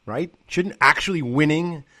winning, right? Shouldn't actually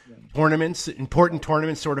winning tournaments, important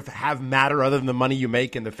tournaments, sort of have matter other than the money you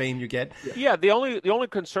make and the fame you get? Yeah, the only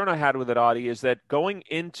concern I had with it, Adi, is that going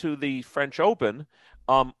into the French Open,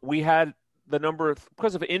 we had the number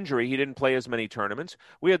because of injury, he didn't play as many tournaments.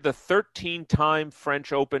 We had the 13-time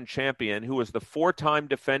French Open champion, who was the 4-time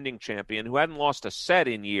defending champion, who hadn't lost a set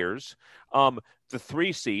in years, the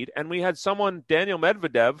 3 seed, and we had someone, Daniel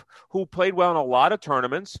Medvedev, who played well in a lot of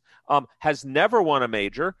tournaments, has never won a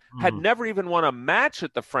major, had never even won a match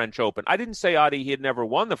at the French Open. I didn't say, Adi, he had never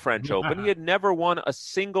won the French Open. He had never won a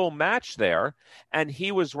single match there, and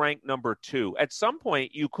he was ranked number 2. At some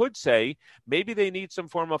point, you could say maybe they need some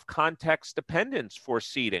form of context dependence for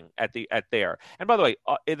seeding at there. And by the way,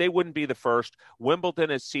 they wouldn't be the first. Wimbledon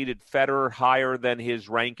has seeded Federer higher than his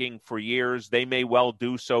ranking for years. They may well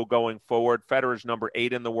do so going forward. Federer's number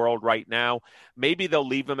 8 in the world right now. Maybe they'll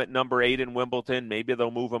leave him at number 8 in Wimbledon. Maybe they'll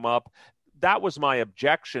move him up. that was my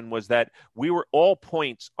objection, was that all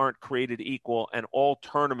points aren't created equal and all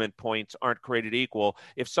tournament points aren't created equal.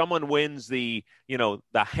 If someone wins the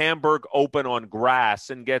Hamburg Open on grass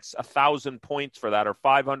and gets 1,000 points for that or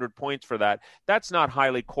 500 points for that, that's not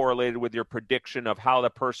highly correlated with your prediction of how the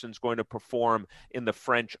person's going to perform in the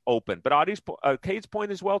French Open. But Cade's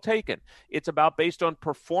point is well taken. It's about based on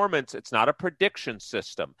performance. It's not a prediction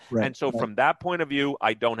system. Right, and so from that point of view,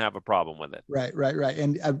 I don't have a problem with it. Right.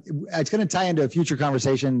 And it's going to tie into a future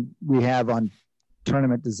conversation we have on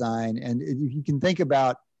tournament design. And you can think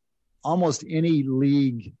about almost any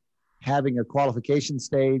league having a qualification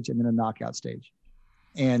stage and then a knockout stage.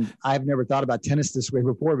 And I've never thought about tennis this way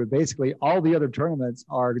before, but basically all the other tournaments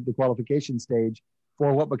are the qualification stage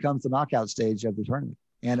for what becomes the knockout stage of the tournament.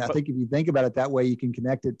 And I think if you think about it that way, you can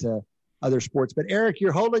connect it to other sports. But Eric,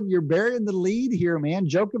 you're burying the lead here, man.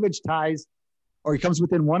 Djokovic ties, or he comes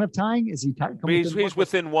within one of tying? Is he tied? He's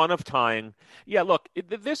within one of tying. Yeah, look,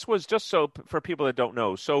 this was just so for people that don't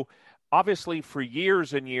know. So obviously for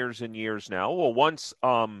years and years and years now, once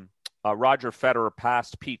Roger Federer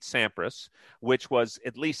passed Pete Sampras, which was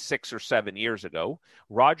at least 6 or 7 years ago,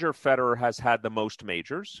 Roger Federer has had the most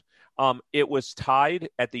majors. It was tied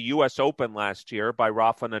at the U.S. Open last year by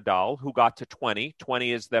Rafa Nadal, who got to 20.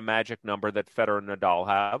 20 is the magic number that Federer and Nadal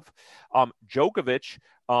have. Djokovic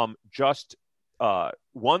just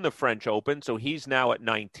won the French Open, so he's now at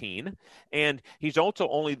 19. And he's also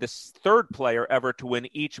only the third player ever to win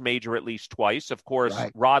each major at least twice. Of course,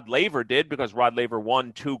 right. Rod Laver did, because Rod Laver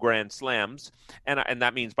won 2 Grand Slams. And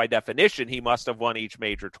that means by definition, he must have won each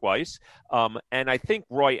major twice. And I think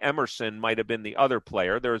Roy Emerson might have been the other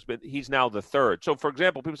player. He's now the third. So, for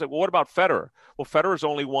example, people say, well, what about Federer? Well, Federer's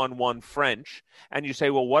only won 1 French. And you say,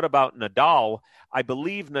 well, what about Nadal? I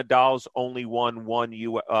believe Nadal's only won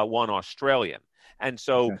one Australian. And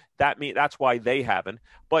so that's why they haven't.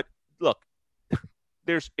 But look,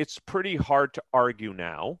 it's pretty hard to argue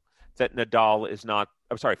now that Djokovic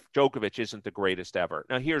isn't the greatest ever.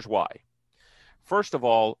 Now, here's why. First of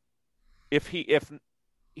all, if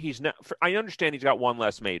he's not, I understand he's got one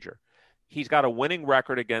less major. He's got a winning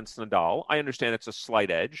record against Nadal. I understand it's a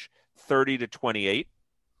slight edge, 30-28.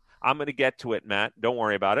 I'm going to get to it, Matt. Don't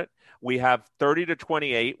worry about it. We have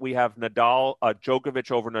 30-28. We have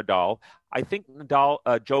Djokovic over Nadal. I think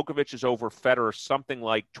Djokovic is over Federer something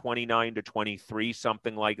like 29-23,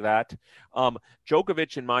 something like that.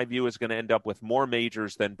 Djokovic, in my view, is going to end up with more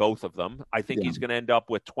majors than both of them. I think he's going to end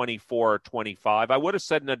up with 24 or 25. I would have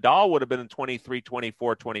said Nadal would have been in 23,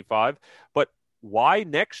 24, 25, but why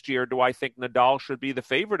next year do I think Nadal should be the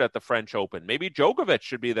favorite at the French Open? Maybe Djokovic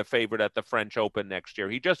should be the favorite at the French Open next year.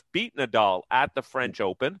 He just beat Nadal at the French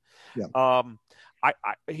Open. Yeah.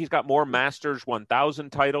 He's got more Masters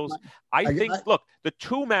 1000 titles. I think, look, the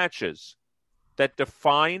 2 matches that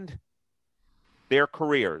defined their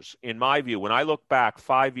careers, in my view, when I look back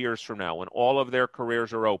 5 years from now, when all of their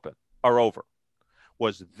careers are over,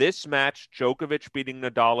 was this match, Djokovic beating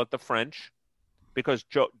Nadal at the French, because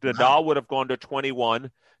Nadal would have gone to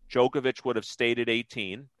 21, Djokovic would have stayed at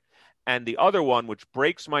 18. And the other one, which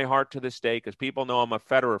breaks my heart to this day, because people know I'm a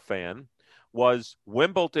Federer fan, was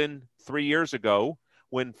Wimbledon 3 years ago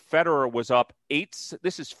when Federer was up 8.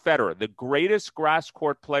 This is Federer, the greatest grass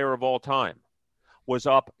court player of all time, was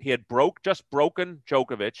up. He had just broken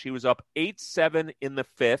Djokovic. He was up 8-7 in the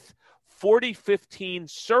 5th, 40-15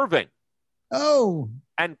 serving. Oh.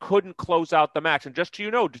 And couldn't close out the match. And just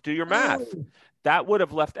to do your math, that would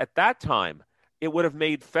have left at that time, it would have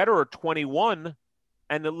made Federer 21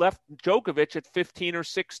 and it left Djokovic at 15 or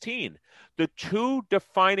 16. The 2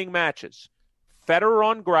 defining matches, Federer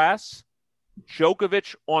on grass,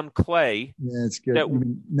 Djokovic on clay. Yeah, it's good.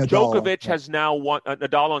 Djokovic has now won,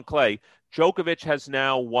 Nadal on clay. Djokovic has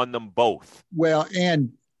now won them both. Well,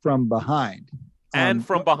 and from behind.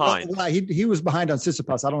 From behind. Well, he was behind on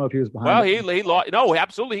Tsitsipas. I don't know if he was behind. Well, he lost. No,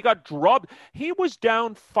 absolutely. He got drubbed. He was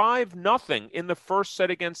down 5-0 in the first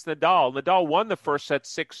set against Nadal. Nadal won the first set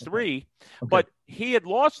 6-3, but he had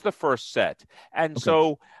lost the first set. And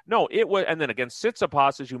so, no, it was. And then against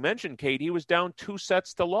Tsitsipas, as you mentioned, Kate, he was down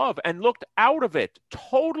 2-0 and looked out of it,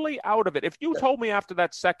 totally out of it. If you told me after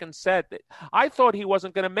that second set, I thought he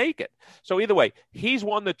wasn't going to make it. So either way, he's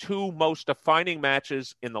won the 2 most defining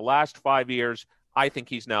matches in the last 5 years. I think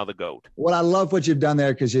he's now the GOAT. Well, I love what you've done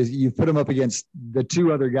there, because you've put him up against the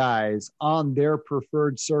 2 other guys on their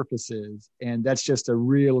preferred surfaces, and that's just a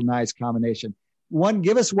real nice combination.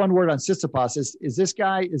 Give us one word on Tsitsipas. Is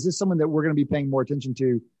this someone that we're going to be paying more attention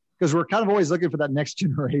to? Because we're kind of always looking for that next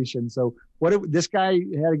generation. So this guy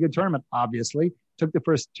had a good tournament, obviously. Took the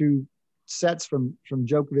first 2 sets from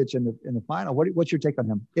Djokovic in the final. What's your take on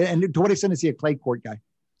him? And to what extent is he a clay court guy?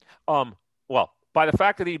 well, by the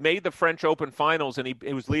fact that he made the French Open finals and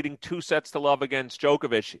he was leading 2-0 against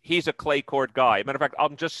Djokovic, he's a clay court guy. Matter of fact,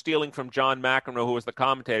 I'm just stealing from John McEnroe, who was the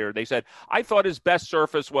commentator. They said, I thought his best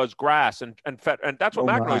surface was grass. And that's what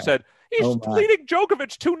McEnroe said. He's leading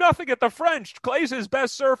Djokovic 2-0 at the French. Clay's his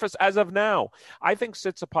best surface as of now. I think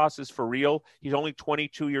Tsitsipas is for real. He's only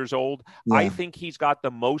 22 years old. Yeah. I think he's got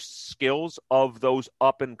the most skills of those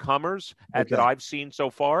up-and-comers that I've seen so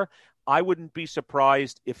far. I wouldn't be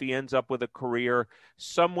surprised if he ends up with a career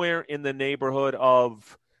somewhere in the neighborhood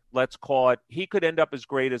of, let's call it, he could end up as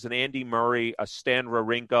great as an Andy Murray, a Stan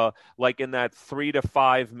Wawrinka, like in that 3 to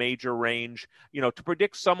 5 major range. You know, to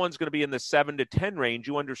predict someone's going to be in the 7 to 10 range,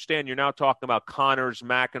 you understand you're now talking about Connors,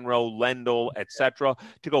 McEnroe, Lendl, etc.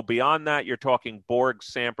 To go beyond that, you're talking Borg,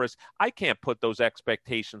 Sampras. I can't put those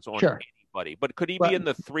expectations on anybody, but could he be in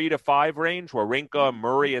the 3 to 5 range, Wawrinka,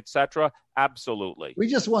 Murray, etc.? Absolutely. We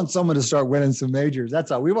just want someone to start winning some majors.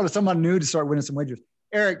 That's all. We want someone new to start winning some majors.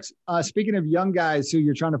 Eric, speaking of young guys who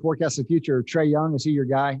you're trying to forecast the future, Trae Young, is he your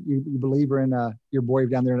guy? You believer in your boy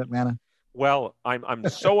down there in Atlanta? Well, I'm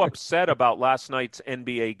so upset about last night's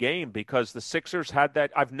NBA game because the Sixers had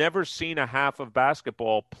that. I've never seen a half of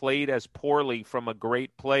basketball played as poorly from a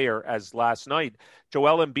great player as last night.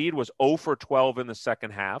 Joel Embiid was 0 for 12 in the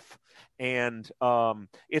second half, and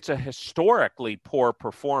it's a historically poor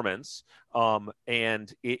performance.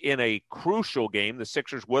 And in a crucial game, the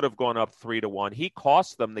Sixers would have gone up 3-1. He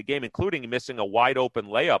cost them the game, including missing a wide open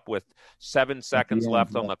layup with 7 seconds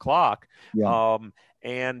left on the clock. Yeah.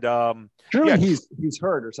 Surely he's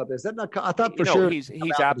hurt or something. Is that not? I thought for sure he's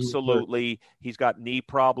absolutely. He's got knee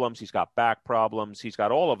problems. He's got back problems. He's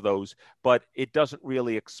got all of those. But it doesn't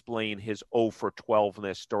really explain his 0 for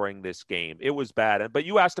 12ness during this game. It was bad. But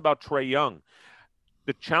you asked about Trae Young.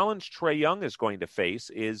 The challenge Trae Young is going to face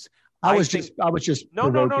is. I was just.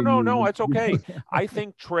 No. It's okay. I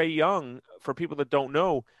think Trae Young, for people that don't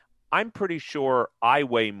know, I'm pretty sure I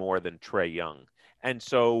weigh more than Trae Young, and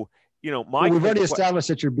so. You know, we've already established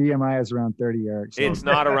that your BMI is around 30, Eric. So. It's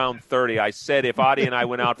not around 30. I said if Adi and I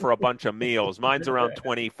went out for a bunch of meals, mine's around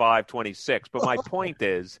 25, 26. But my point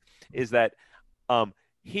is that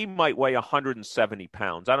he might weigh 170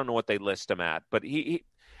 pounds. I don't know what they list him at, but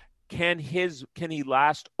can he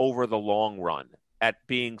last over the long run at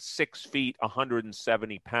being 6 feet,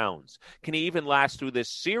 170 pounds? Can he even last through this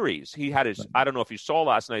series? He had his. I don't know if you saw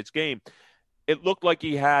last night's game. It looked like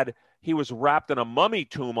he was wrapped in a mummy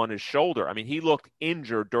tomb on his shoulder. I mean, he looked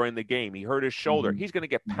injured during the game. He hurt his shoulder. Mm-hmm. He's going to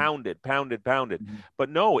get pounded. Mm-hmm. But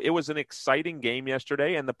no, it was an exciting game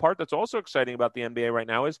yesterday. And the part that's also exciting about the NBA right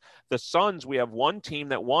now is the Suns. We have one team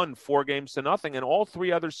that won 4-0, and all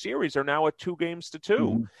 3 other series are now at 2-2.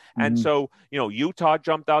 Mm-hmm. And so, Utah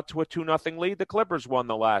jumped out to a 2-0 lead. The Clippers won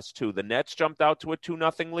the last 2. The Nets jumped out to a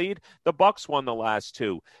 2-0 lead. The Bucks won the last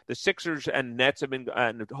 2. The Sixers and Nets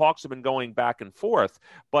and Hawks have been going back and forth,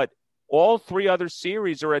 but all 3 other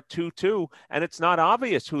series are at 2-2, and it's not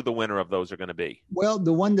obvious who the winner of those are going to be. Well,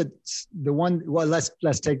 let's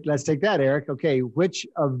take that, Eric. Okay, which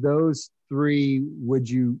of those 3 would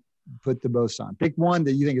you put the most on? Pick one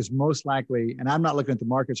that you think is most likely, and I'm not looking at the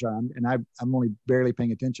market chart, and I'm only barely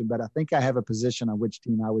paying attention, but I think I have a position on which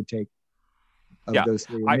team I would take of those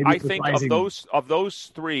 3. I think of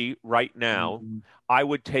those 3 right now, I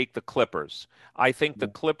would take the Clippers. I think the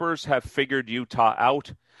Clippers have figured Utah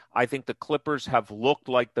out. I think the Clippers have looked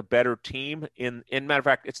like the better team. In matter of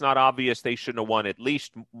fact, it's not obvious they shouldn't have won at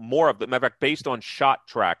least more of them. Matter of fact, based on Shot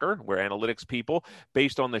Tracker, we're analytics people,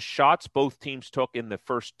 based on the shots both teams took in the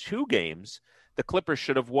first 2 games, the Clippers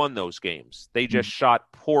should have won those games. They just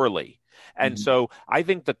shot poorly. And so I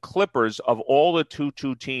think the Clippers, of all the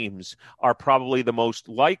 2-2 teams, are probably the most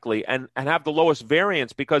likely and have the lowest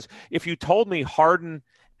variance, because if you told me Harden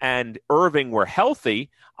and Irving were healthy,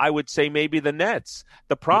 I would say maybe the Nets.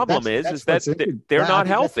 The problem is that they're not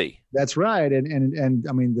healthy. That's right. And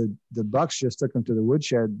I mean, the Bucks just took them to the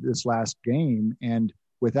woodshed this last game. And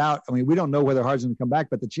we don't know whether Harden's going to come back,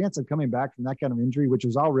 but the chance of coming back from that kind of injury, which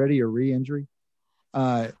was already a re-injury,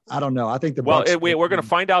 I don't know. I think we're going to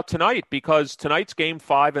find out tonight, because tonight's game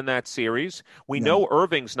 5 in that series. We know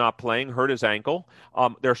Irving's not playing, hurt his ankle.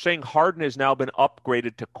 They're saying Harden has now been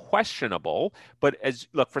upgraded to questionable. But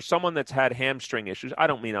for someone that's had hamstring issues,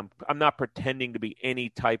 I'm not pretending to be any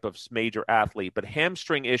type of major athlete, but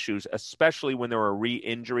hamstring issues, especially when they're a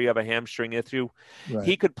re-injury of a hamstring issue,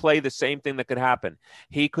 he could play the same thing that could happen.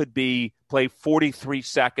 He could play 43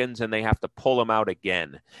 seconds and they have to pull him out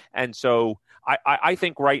again. And so I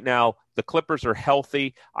think right now the Clippers are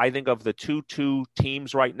healthy. I think of the 2-2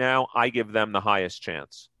 teams right now, I give them the highest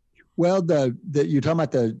chance. Well, you're talking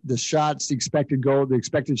about the shots, the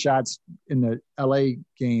expected shots in the LA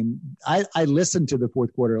game. I listened to the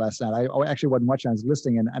fourth quarter last night. I actually wasn't watching. I was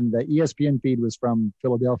listening, and the ESPN feed was from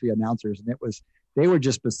Philadelphia announcers, and they were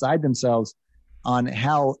just beside themselves on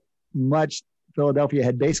how much Philadelphia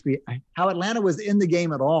had how Atlanta was in the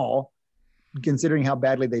game at all, considering how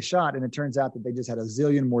badly they shot. And it turns out that they just had a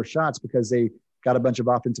zillion more shots because they got a bunch of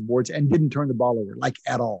offensive boards and didn't turn the ball over, like,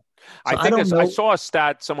 at all. So I saw a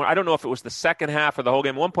stat somewhere. I don't know if it was the second half or the whole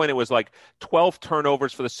game. At one point, it was like 12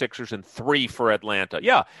 turnovers for the Sixers and 3 for Atlanta.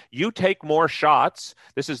 Yeah, you take more shots.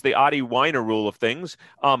 This is the Adi Weiner rule of things.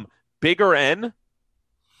 Bigger N,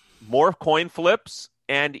 more coin flips.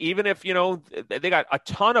 And even if, they got a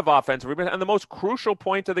ton of offensive rebounds, and the most crucial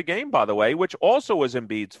point of the game, by the way, which also was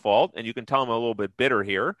Embiid's fault, and you can tell I'm a little bit bitter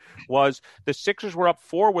here, was the Sixers were up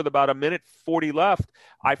 4 with about 1:40 left.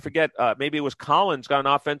 I forget, maybe it was Collins got an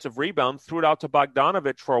offensive rebound, threw it out to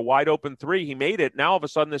Bogdanovich for a wide open 3. He made it. Now all of a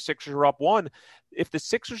sudden the Sixers are up 1. If the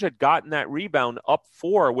Sixers had gotten that rebound up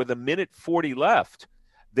 4 with 1:40 left,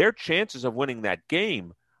 their chances of winning that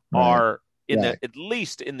game are at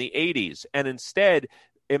least in the 80s. And instead,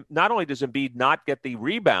 not only does Embiid not get the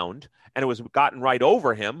rebound, and it was gotten right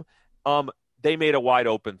over him, they made a wide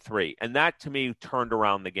open 3. And that, to me, turned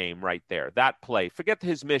around the game right there. That play, forget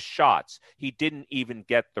his missed shots. He didn't even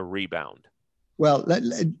get the rebound. Well,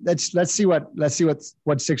 let's see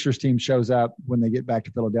what Sixers team shows up when they get back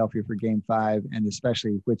to Philadelphia for Game 5, and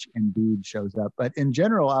especially which Embiid shows up. But in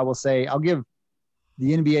general, I will say I'll give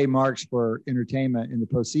the NBA marks for entertainment in the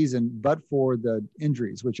postseason, but for the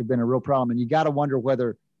injuries, which have been a real problem. And you got to wonder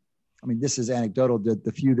whether, this is anecdotal,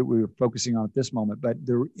 the few that we were focusing on at this moment, but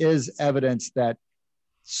there is evidence that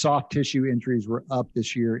soft tissue injuries were up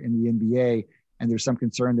this year in the NBA. And there's some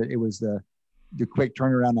concern that it was the quick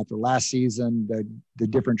turnaround after last season, the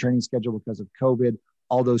different training schedule because of COVID.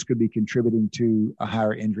 All those could be contributing to a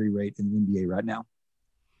higher injury rate in the NBA right now.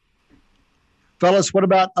 Fellas, what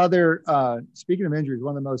about other, speaking of injuries,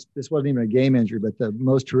 this wasn't even a game injury, but the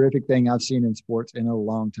most terrific thing I've seen in sports in a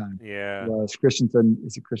long time. Yeah. Was Christensen.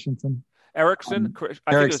 Is it Christensen? Eriksson?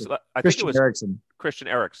 Christian Eriksson. Christian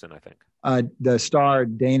Eriksson, I think. The star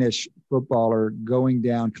Danish footballer going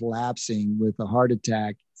down, collapsing with a heart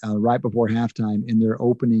attack right before halftime in their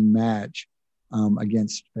opening match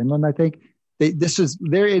against Finland, I think.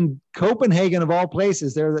 They're in Copenhagen of all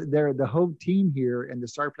places. They're the whole team here, and the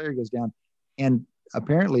star player goes down. And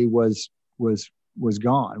apparently was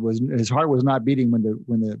gone. His heart was not beating when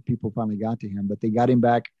the people finally got to him, but they got him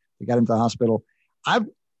back. They got him to the hospital. I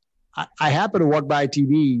happened to walk by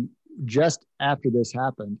TV just after this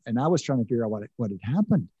happened, and I was trying to figure out what had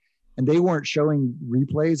happened. And they weren't showing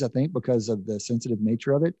replays, I think, because of the sensitive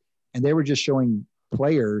nature of it. And they were just showing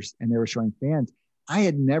players, and they were showing fans. I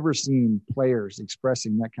had never seen players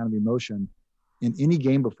expressing that kind of emotion in any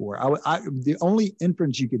game before. The only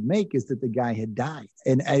inference you could make is that the guy had died,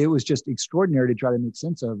 and it was just extraordinary to try to make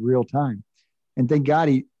sense of real time. And thank God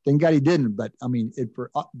he didn't. But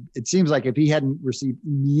it seems like if he hadn't received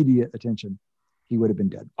immediate attention, he would have been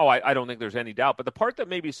dead. Oh, I don't think there's any doubt. But the part that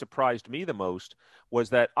maybe surprised me the most was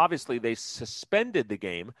that obviously they suspended the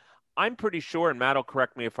game. I'm pretty sure, and Matt will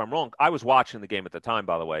correct me if I'm wrong. I was watching the game at the time,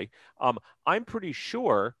 by the way. I'm pretty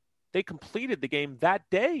sure they completed the game that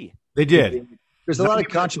day. They did. There's a lot of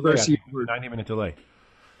controversy. 90-minute delay.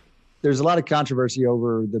 There's a lot of controversy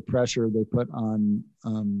over the pressure they put on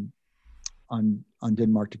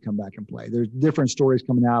Denmark to come back and play. There's different stories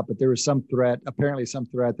coming out, but there was some threat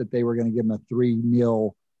that they were going to give them a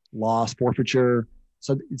 3-0 loss, forfeiture.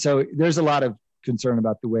 So there's a lot of concern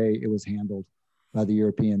about the way it was handled by the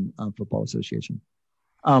European Football Association.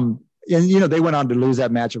 And they went on to lose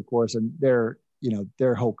that match, of course, and their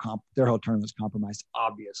whole tournament was compromised,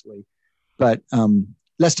 obviously. But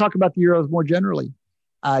let's talk about the Euros more generally.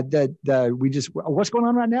 What's going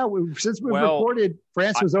on right now? Since we've reported,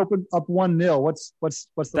 France was up 1-0. What's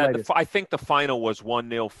the latest? I think the final was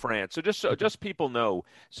 1-0 France. So just people know.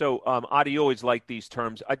 So Adi always liked these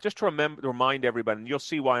terms. Just to remind everybody, and you'll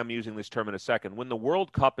see why I'm using this term in a second. When the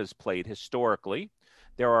World Cup is played historically,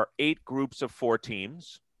 there are 8 groups of 4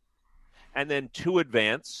 teams, and then 2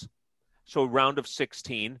 advance. So a round of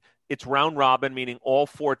 16. It's round robin, meaning all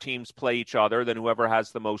 4 teams play each other. Then whoever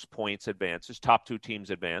has the most points advances. Top 2 teams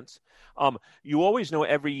advance. You always know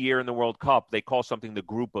every year in the World Cup, they call something the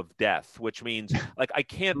group of death, which means, I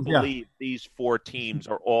can't believe these 4 teams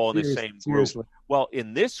are all in the same group. Seriously. Well,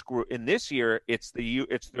 in this year, it's the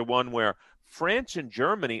one where France and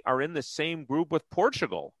Germany are in the same group with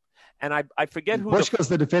Portugal. And I forget who. Portugal's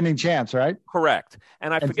the defending champs, right? Correct.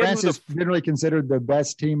 And forget France is generally considered the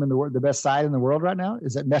best team in the world, the best side in the world right now.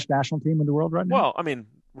 Is that best national team in the world right now? Well,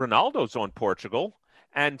 Ronaldo's on Portugal,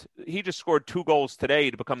 and he just scored 2 goals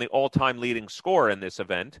today to become the all-time leading scorer in this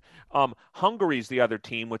event. Hungary's the other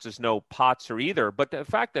team, which is no Potts or either. But the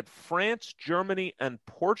fact that France, Germany, and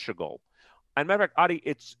Portugal, and matter of fact, Adi,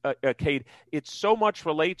 it's Cade, it so much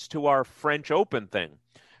relates to our French Open thing.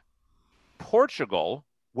 Portugal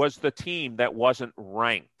was the team that wasn't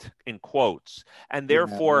ranked, in quotes. And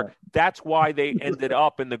therefore, that's why they ended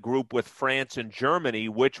up in the group with France and Germany,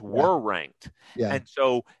 which were ranked. Yeah. And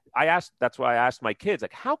so that's why I asked my kids,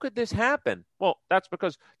 like, how could this happen? Well, that's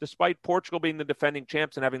because despite Portugal being the defending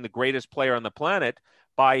champs and having the greatest player on the planet,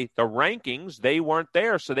 by the rankings, they weren't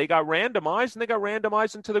there. So they got randomized, and they got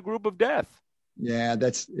randomized into the group of death. Yeah,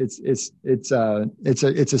 it's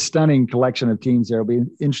a stunning collection of teams there. It'll be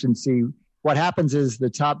interesting to see. What happens is the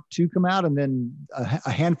top 2 come out, and then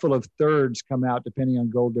a handful of thirds come out depending on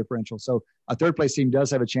goal differential. So a third place team does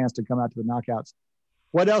have a chance to come out to the knockouts.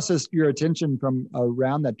 What else is your attention from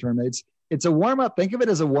around that tournament? It's a warm up. Think of it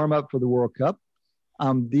as a warm up for the World Cup.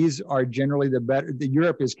 These are generally the better.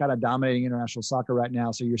 Europe is kind of dominating international soccer right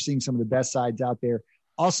now, so you're seeing some of the best sides out there.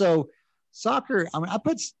 Also, soccer. I mean,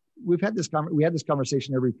 we had this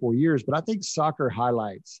conversation every 4 years, but I think soccer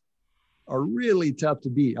highlights are really tough to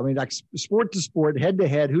beat. I mean, like sport to sport, head to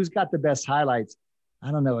head, who's got the best highlights?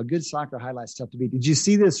 I don't know. A good soccer highlight's tough to beat. Did you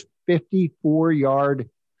see this 54-yard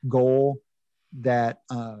goal that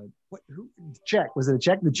Czech? Was it a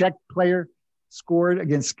Czech? The Czech player scored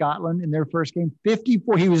against Scotland in their first game.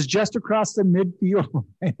 54. He was just across the midfield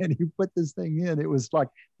and he put this thing in. It was like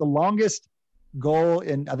the longest goal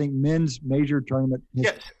in, I think, men's major tournament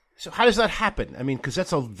history. Yes. So how does that happen? I mean, because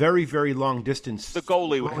that's a very, very long distance. The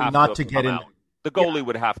goalie would have not to get in. Out. The goalie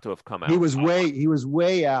would have to have come out. He was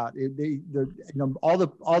way out. All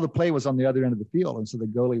the play was on the other end of the field, and so the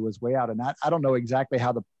goalie was way out. And I don't know exactly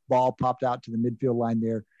how the ball popped out to the midfield line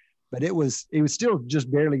there, but it was still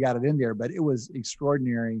just barely got it in there. But it was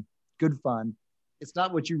extraordinary, good fun. It's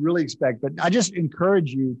not what you really expect, but I just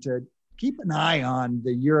encourage you to keep an eye on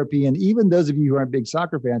the European. Even those of you who aren't big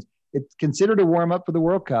soccer fans, it's considered a warm up for the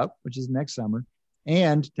World Cup, which is next summer,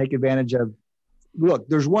 and take advantage of. Look,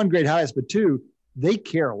 there's one great highlights, but 2, they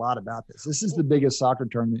care a lot about this. This is the biggest soccer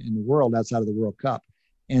tournament in the world outside of the World Cup.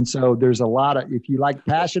 And so there's a lot of, if you like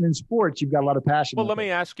passion in sports, you've got a lot of passion. Well, let me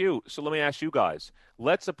ask you guys.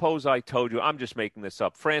 Let's suppose I told you, I'm just making this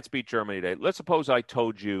up, France beat Germany today. Let's suppose I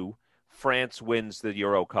told you France wins the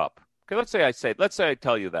Euro Cup. Okay, let's say I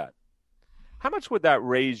tell you that. How much would that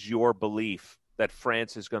raise your belief that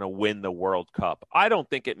France is going to win the World Cup? I don't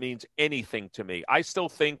think it means anything to me. I still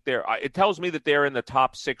think it tells me that they're in the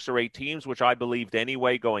top 6 or 8 teams, which I believed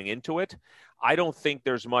anyway going into it. I don't think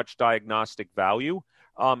there's much diagnostic value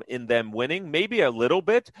in them winning. Maybe a little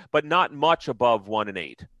bit, but not much above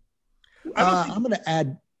 1-8. I'm going to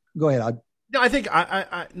add. Go ahead. No, I think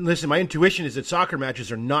I listen. My intuition is that soccer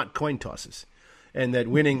matches are not coin tosses, and that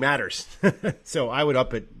winning matters. So I would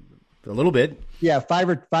up it a little bit. Yeah,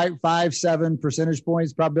 7 percentage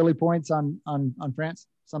points, probability points on France,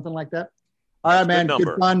 something like that. All right, man,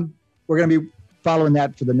 good fun. We're going to be following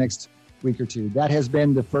that for the next week or 2. That has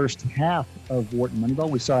been the first half of Wharton Moneyball.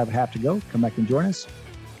 We still have a half to go. Come back and join us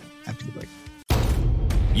after the break.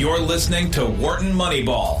 You're listening to Wharton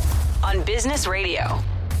Moneyball on Business Radio.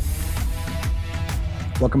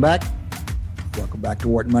 Welcome back. Welcome back to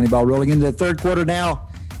Wharton Moneyball. Rolling into the third quarter now.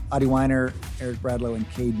 Adi Weiner, Eric Bradlow, and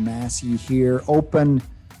Cade Massey here. Open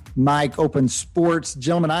mic, open sports.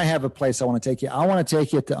 Gentlemen, I have a place I want to take you. I want to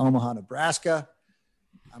take you to Omaha, Nebraska.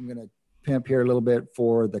 I'm going to pimp here a little bit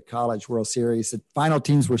for the College World Series. The final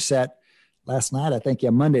teams were set last night. I think,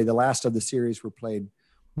 Monday. The last of the series were played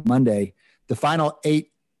Monday. The final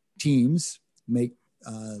 8 teams make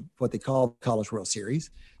what they call the College World Series.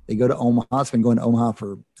 They go to Omaha. It's been going to Omaha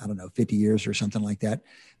for, 50 years or something like that.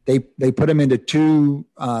 They put them into 2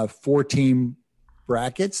 4-team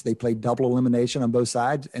brackets. They play double elimination on both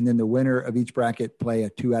sides, and then the winner of each bracket play a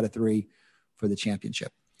 2 out of 3 for the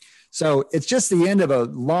championship. So it's just the end of a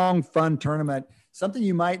long, fun tournament. Something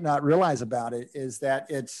you might not realize about it is that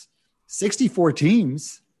it's 64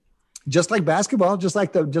 teams, just like basketball, just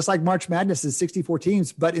like March Madness is 64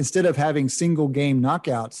 teams, but instead of having single game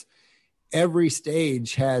knockouts, every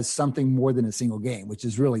stage has something more than a single game, which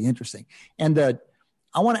is really interesting. And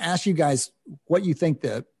I want to ask you guys what you think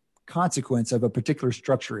the consequence of a particular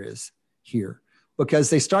structure is here, because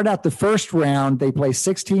they start out the first round, they play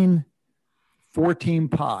 16 4-team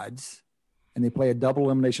pods, and they play a double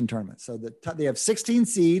elimination tournament. So they have 16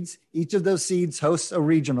 seeds. Each of those seeds hosts a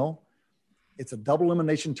regional. It's a double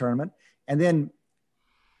elimination tournament. And then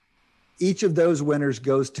each of those winners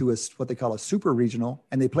goes to what they call a super regional,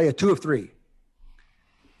 and they play a 2 of 3.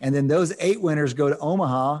 And then those 8 winners go to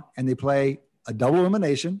Omaha and they play a double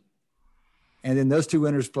elimination. And then those 2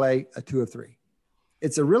 winners play a 2 of 3.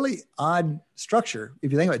 It's a really odd structure.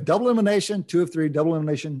 If you think about it, double elimination, 2 of 3, double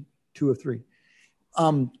elimination, 2 of 3.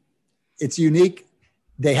 It's unique.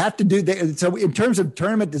 They have to do so in terms of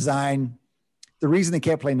tournament design. The reason they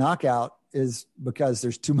can't play knockout is because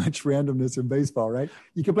there's too much randomness in baseball, right?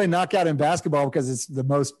 You can play knockout in basketball because it's the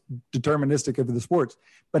most deterministic of the sports,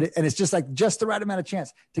 but it's just the right amount of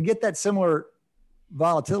chance to get that similar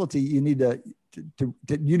volatility. You need to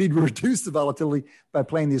reduce the volatility by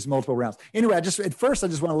playing these multiple rounds. Anyway, I just want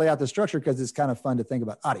to lay out the structure because it's kind of fun to think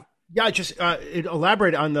about. Adi. Yeah, just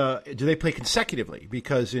elaborate on do they play consecutively?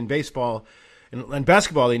 Because in baseball and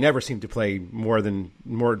basketball, they never seem to play more than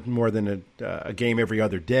a game every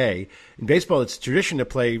other day. In baseball, it's tradition to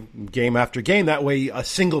play game after game. That way, a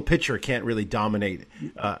single pitcher can't really dominate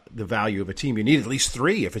the value of a team. You need at least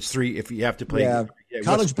 3 if you have to play. Yeah,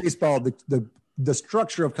 college baseball, the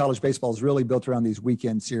structure of college baseball is really built around these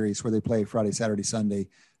weekend series where they play Friday, Saturday, Sunday.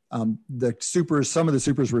 Some of the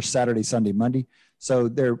supers were Saturday, Sunday, Monday. So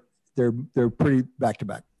they're pretty back to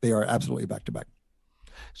back. They are absolutely back to back.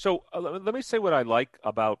 So let me say what I like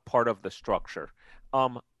about part of the structure.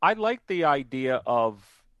 I like the idea of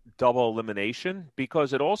double elimination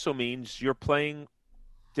because it also means you're playing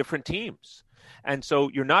different teams. And so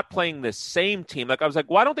you're not playing the same team. Like I was like,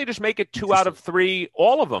 why don't they just make it 2 out of 3,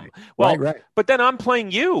 all of them? Well, right. But then I'm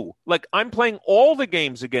playing you. Like I'm playing all the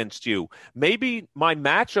games against you. Maybe my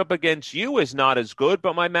matchup against you is not as good,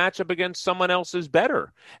 but my matchup against someone else is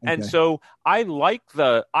better. Okay. And so I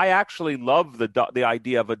actually love the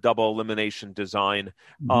idea of a double elimination design.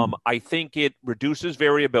 Mm-hmm. I think it reduces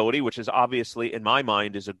variability, which is obviously in my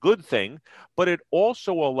mind is a good thing, but it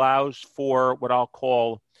also allows for what I'll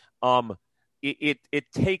call it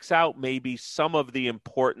takes out maybe some of the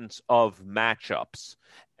importance of matchups,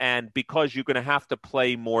 and because you're going to have to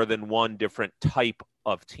play more than one different type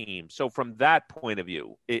of team. So from that point of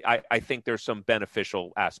view, I think there's some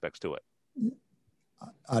beneficial aspects to it.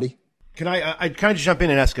 Adi? Can I kind of jump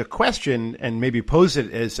in and ask a question and maybe pose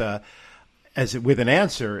it as with an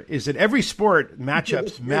answer? Is that every sport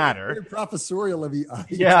matchups matter? You're professorial of you.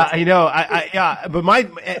 Yeah, I know. But my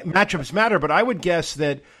matchups matter. But I would guess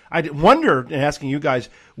that I wonder, in asking you guys,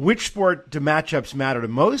 which sport do matchups matter the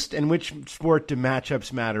most, and which sport do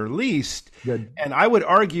matchups matter least? Good. And I would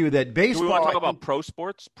argue that baseball. Do we want to talk about pro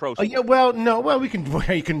sports? Yeah. Well, no. Well, we can.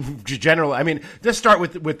 You can general. I mean, let's start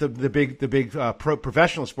with the big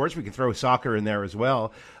professional sports. We can throw soccer in there as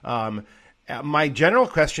well. My general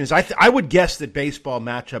question is, I would guess that baseball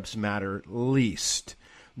matchups matter least.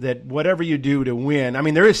 That whatever you do to win, I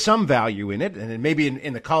mean, there is some value in it, and maybe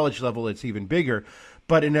in the college level it's even bigger.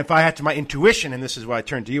 But if I had to, my intuition, and this is why I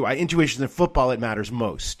turn to you, intuition in football, it matters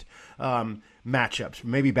most. Matchups,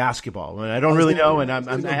 maybe basketball. I don't really know, and I'm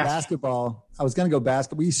basketball. I was going to go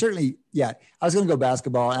basketball. I was going to go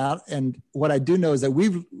basketball out, and what I do know is that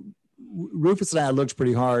Rufus and I looked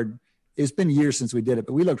pretty hard. It's been years since we did it,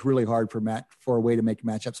 but we looked really hard for a way to make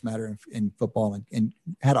matchups matter in football and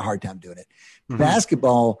had a hard time doing it. Mm-hmm.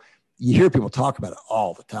 Basketball, you hear people talk about it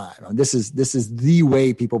all the time. I mean, this is the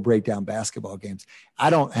way people break down basketball games. I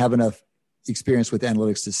don't have enough experience with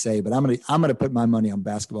analytics to say, but I'm gonna put my money on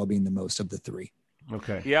basketball being the most of the 3.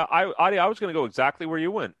 Okay. Yeah, I was going to go exactly where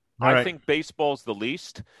you went. I think baseball's the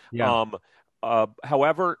least. Yeah.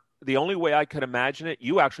 However, the only way I could imagine it,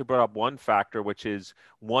 you actually brought up one factor, which is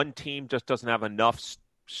one team just doesn't have enough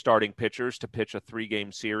starting pitchers to pitch a 3-game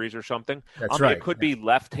series or something. That's right. It could be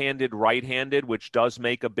left-handed, right-handed, which does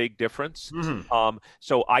make a big difference. Mm-hmm.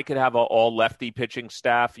 So I could have an all-lefty pitching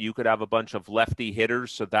staff. You could have a bunch of lefty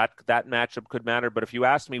hitters, so that matchup could matter. But if you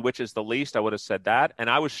asked me which is the least, I would have said that. And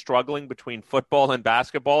I was struggling between football and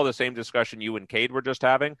basketball, the same discussion you and Cade were just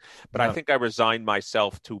having. But I think I resigned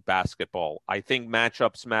myself to basketball. I think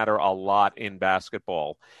matchups matter a lot in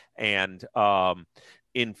basketball. And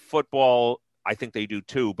in football, I think they do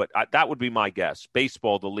too, but that would be my guess.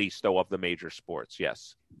 Baseball, the least, though, of the major sports.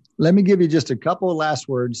 Yes. Let me give you just a couple of last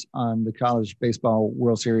words on the college baseball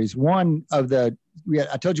World Series. I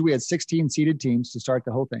told you we had 16 seeded teams to start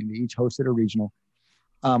the whole thing. They each hosted a regional.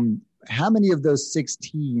 How many of those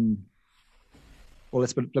 16? Well,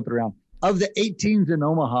 let's flip it around. Of the 8 teams in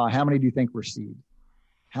Omaha, how many do you think were seeded?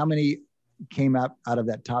 How many came out of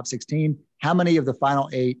that top 16? How many of the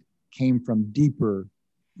final 8 came from deeper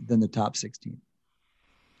than the top 16?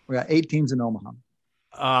 We got 8 teams in Omaha.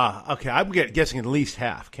 Okay, I'm guessing at least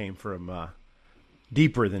half came from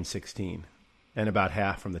deeper than 16, and about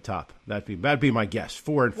half from the top. That'd be my guess.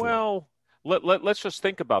 4 and 4. Well, let's just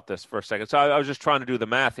think about this for a second. So I was just trying to do the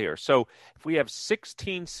math here. So if we have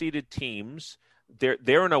 16 seeded teams,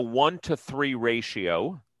 they're in a 1-to-3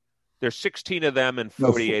 ratio. There's 16 of them and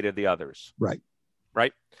 48 of the others. Right.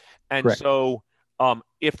 And Correct. so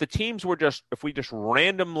if the teams were if we just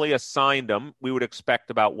randomly assigned them, we would expect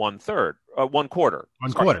about 1/3, 1/4. One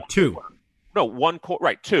quarter, two. No, 1/4,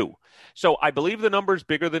 right, 2. So I believe the number is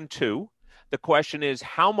bigger than 2. The question is,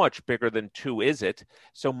 how much bigger than 2 is it?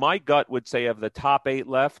 So my gut would say of the top 8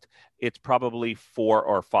 left, it's probably 4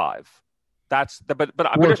 or 5. That's the but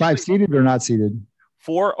 4 or 5 seeded or not seeded?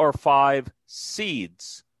 4 or 5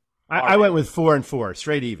 seeds. I went with 4 and 4,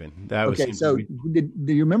 straight even. That was okay. So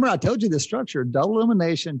do you remember I told you the structure? Double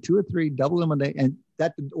elimination, 2 or 3, double elimination, and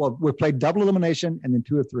we played double elimination and then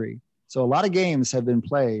 2 or 3. So a lot of games have been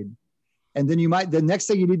played, and then the next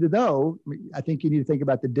thing you need to know, I think you need to think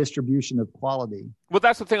about the distribution of quality. Well,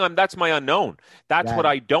 that's the thing. That's my unknown. That's what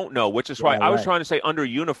I don't know, which is why I was trying to say under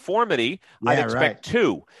uniformity, I'd expect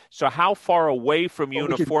 2. So how far away from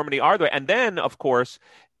uniformity are they? And then, of course,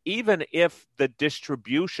 even if the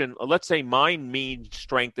distribution, let's say my mean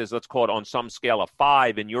strength is, let's call it on some scale, a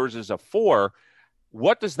 5 and yours is a 4,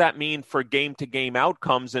 what does that mean for game-to-game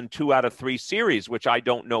outcomes in 2 out of 3 series, which I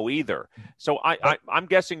don't know either. So I'm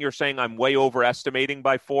guessing you're saying I'm way overestimating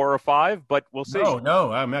by 4 or 5, but we'll see.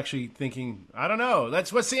 No, I'm actually thinking, I don't know.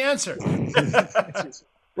 What's the answer?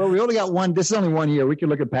 Well, we only got one. This is only 1 year. We can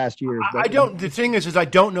look at past years. The thing is I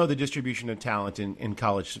don't know the distribution of talent in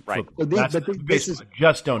college football. I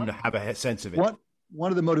just don't have a sense of it. One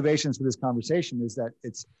of the motivations for this conversation is that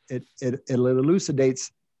it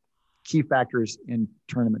elucidates key factors in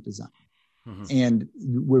tournament design. Mm-hmm. And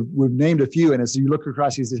we've named a few. And as you look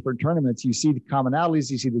across these different tournaments, you see the commonalities,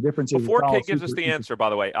 you see the differences. Before Kate gives us the answer, by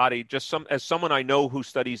the way, Adi, as someone I know who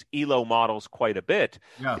studies ELO models quite a bit,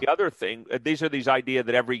 the other thing, these idea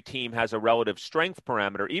that every team has a relative strength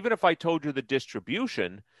parameter. Even if I told you the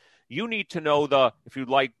distribution, you need to know if you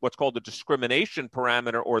like, what's called the discrimination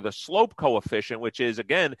parameter or the slope coefficient, which is,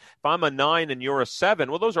 again, if I'm a 9 and you're a 7,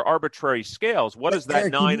 well, those are arbitrary scales. What does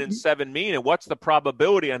that 9 and 7 mean? And what's the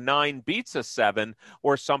probability a 9 beats a 7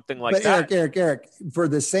 or something like that? Eric, for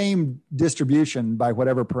the same distribution by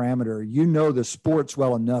whatever parameter, you know the sports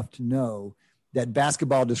well enough to know that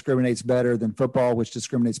basketball discriminates better than football, which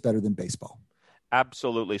discriminates better than baseball.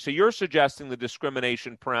 Absolutely. So you're suggesting the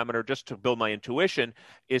discrimination parameter, just to build my intuition,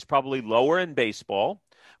 is probably lower in baseball,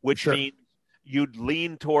 which means you'd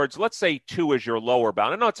lean towards, let's say 2 is your lower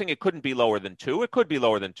bound. I'm not saying it couldn't be lower than 2. It could be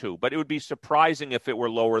lower than 2, but it would be surprising if it were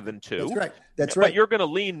lower than 2. That's right. But you're going to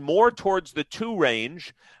lean more towards the 2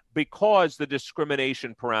 range because the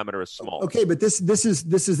discrimination parameter is small. Okay, but this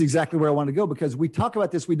is exactly where I want to go, because we talk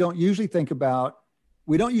about this. We don't usually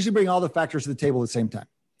bring all the factors to the table at the same time.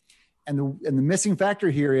 And the missing factor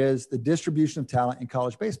here is the distribution of talent in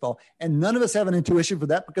college baseball. And none of us have an intuition for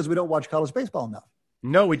that because we don't watch college baseball enough.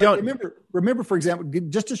 No, we don't. Remember, for example,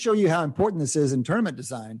 just to show you how important this is in tournament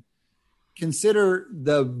design, consider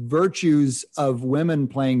the virtues of women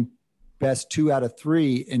playing best 2 out of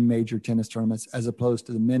 3 in major tennis tournaments as opposed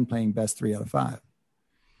to the men playing best 3 out of 5.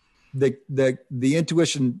 The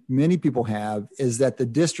intuition many people have is that the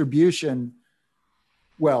distribution,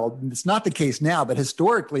 well, it's not the case now, but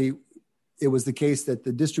historically, it was the case that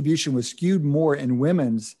the distribution was skewed more in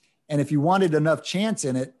women's. And if you wanted enough chance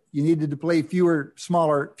in it, you needed to play fewer sets.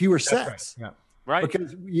 Right. Yeah. Right.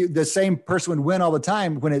 Because the same person would win all the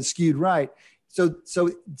time when it's skewed right. So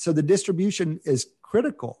the distribution is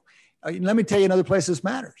critical. Let me tell you another place this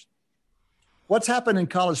matters. What's happened in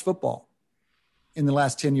college football in the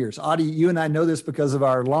last 10 years? Adi, you and I know this because of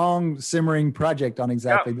our long simmering project on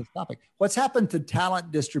exactly this topic. What's happened to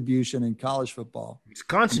talent distribution in college football? It's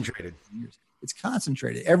concentrated. It's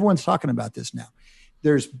concentrated. Everyone's talking about this now.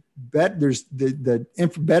 There's better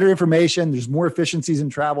information. There's more efficiencies in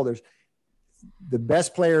travel. The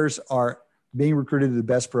best players are being recruited to the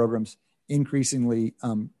best programs increasingly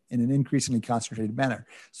in an increasingly concentrated manner.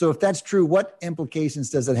 So if that's true, what implications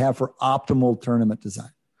does it have for optimal tournament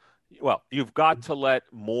design? Well, you've got to let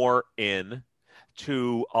more in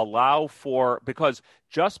to allow for, because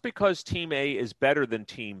just because Team A is better than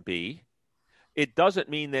Team B, it doesn't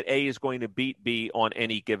mean that A is going to beat B on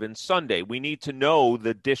any given Sunday. We need to know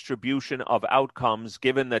the distribution of outcomes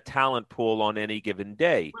given the talent pool on any given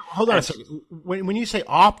day. Hold on a second. When you say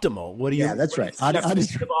optimal, what do you? Yeah, that's right.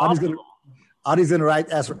 Adi's going to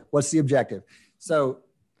ask, what's the objective? So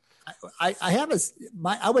I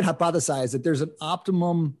would hypothesize that there's an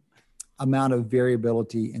optimum amount of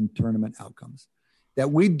variability in tournament outcomes,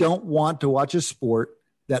 that we don't want to watch a sport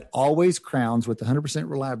that always crowns with 100%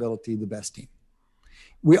 reliability the best team.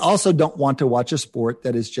 We also don't want to watch a sport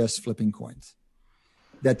that is just flipping coins,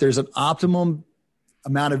 that there's an optimum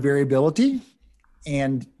amount of variability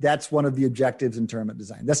And that's one of the objectives in tournament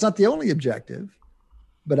design. That's not the only objective,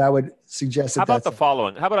 but I would suggest How about the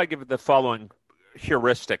following? How about I give it the following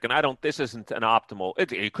heuristic? And this isn't an optimal,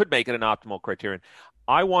 you could make it an optimal criterion.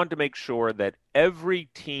 I want to make sure that every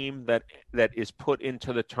team that is put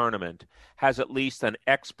into the tournament has at least an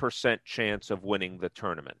X% chance of winning the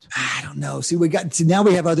tournament. I don't know. Now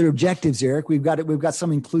we have other objectives, Eric. We've got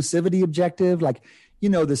some inclusivity objective, like,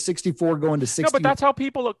 the 64 going to 60. No, but that's how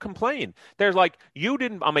people complain. There's like,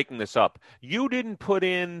 I'm making this up. You didn't put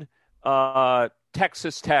in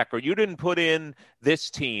Texas Tech, or you didn't put in this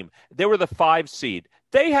team. They were the 5 seed.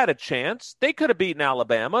 They had a chance. They could have beaten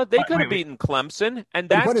Alabama. They could have beaten Clemson. And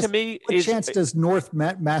that, to me, what chance does North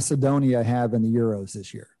Macedonia have in the Euros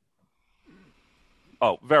this year?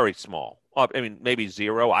 Oh, very small. Maybe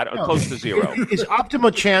zero. Close to zero. Is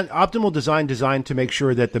optimal design designed to make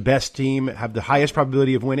sure that the best team have the highest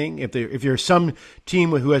probability of winning? If there's some team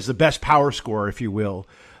who has the best power score, if you will.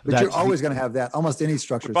 But you're always going to have that. Almost any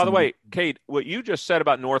structure. By the way, Kate, what you just said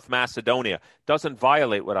about North Macedonia doesn't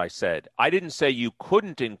violate what I said. I didn't say you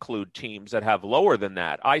couldn't include teams that have lower than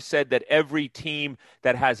that. I said that every team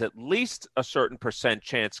that has at least a certain %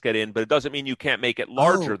 chance get in, but it doesn't mean you can't make it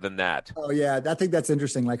larger than that. Oh, yeah. I think that's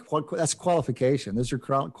interesting. Like, that's qualification. Those are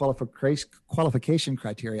qualification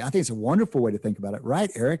criteria. I think it's a wonderful way to think about it. Right,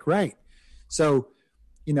 Eric? Right. So,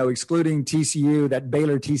 excluding TCU, that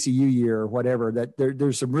Baylor TCU year or whatever, that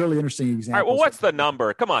there's some really interesting examples. All right, well, what's the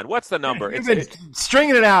number? Come on, what's the number? You've been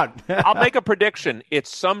stringing it out. I'll make a prediction.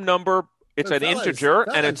 It's some number, it's an integer,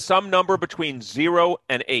 and it's some number between 0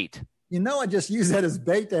 and 8. I just use that as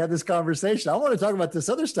bait to have this conversation. I want to talk about this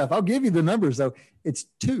other stuff. I'll give you the numbers, though. It's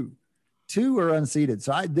 2. 2 are unseeded.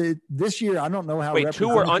 So this year, I don't know how. Wait, 2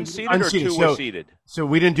 were unseeded or 2 were seeded? So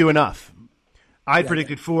we didn't do enough. I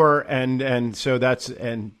predicted 4, and so that's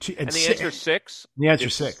and the answer is 6. The answer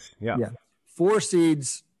is 6. Yeah. 4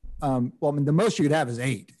 seeds. The most you could have is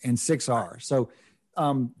 8, and 6 are. So,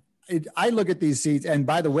 I look at these seeds, and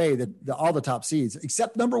by the way, all the top seeds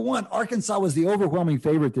except number 1, Arkansas was the overwhelming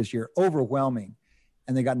favorite this year, overwhelming,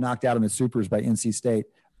 and they got knocked out in the supers by NC State,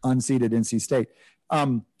 unseeded NC State.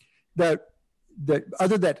 The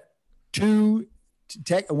other that 2.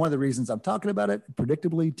 One of the reasons I'm talking about it,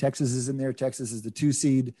 predictably, Texas is in there. Texas is the 2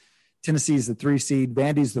 seed. Tennessee is the 3 seed.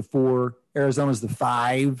 Vandy's the 4. Arizona's the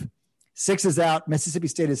 5. 6 is out. Mississippi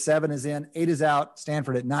State is 7 is in. 8 is out.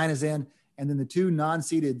 Stanford at 9 is in. And then the 2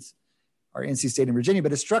 non-seededs are NC State and Virginia.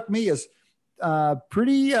 But it struck me as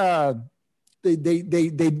pretty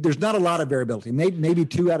there's not a lot of variability. Maybe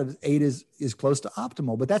 2 out of 8 is close to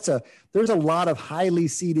optimal, but there's a lot of highly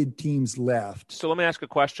seeded teams left. So let me ask a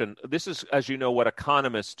question. This is, as you know, what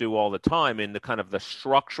economists do all the time in the kind of the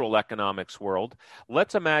structural economics world.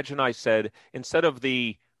 Let's imagine I said, instead of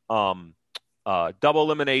the double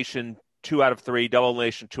elimination 2 out of 3, double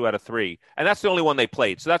elimination 2 out of 3, and that's the only one they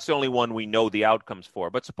played. So that's the only one we know the outcomes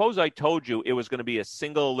for. But suppose I told you it was going to be a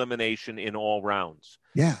single elimination in all rounds.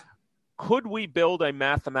 Yeah. Could we build a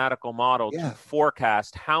mathematical model to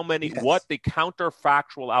forecast what the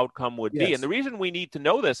counterfactual outcome would be? And the reason we need to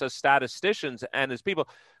know this as statisticians and as people,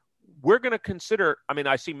 we're going to consider,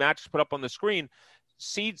 I see Matt just put up on the screen,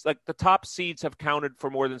 seeds, like the top seeds have counted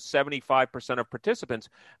for more than 75% of participants.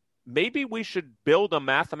 Maybe we should build a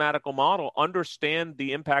mathematical model, understand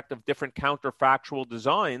the impact of different counterfactual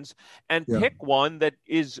designs, and pick one that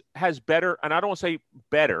has better, and I don't want to say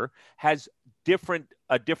better, has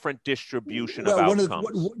a different distribution of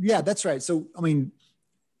outcomes. That's right. So, you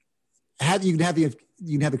can have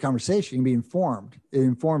the conversation, you can be informed. It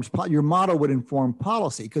informs, your model would inform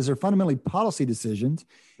policy because they're fundamentally policy decisions,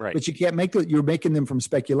 right? But you can't you're making them from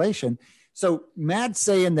speculation. So Matt's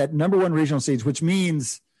saying that number 1 regional seeds, which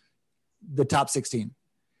means the top 16,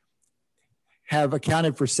 have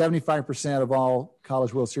accounted for 75% of all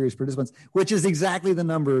College World Series participants, which is exactly the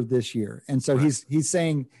number this year. And so he's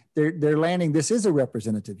saying they're landing, this is a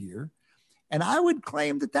representative year. And I would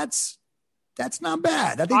claim that's not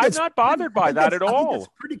bad. I'm not bothered by that at all. I think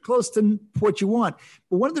that's pretty close to what you want.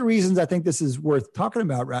 But one of the reasons I think this is worth talking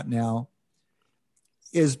about right now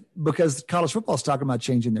is because college football is talking about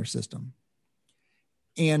changing their system.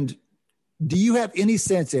 And do you have any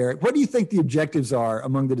sense, Eric, what do you think the objectives are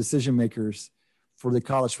among the decision makers for the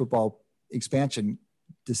college football expansion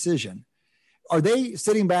decision? Are they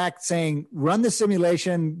sitting back saying, run the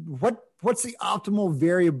simulation? What's the optimal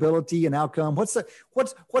variability and outcome? What's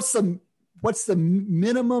the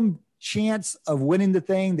minimum chance of winning the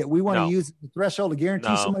thing that we want to use as the threshold to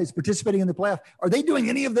guarantee somebody's participating in the playoff? Are they doing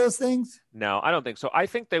any of those things? No, I don't think so. I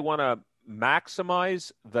think they want to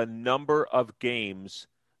maximize the number of games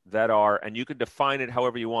that are, and you can define it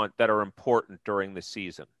however you want, that are important during the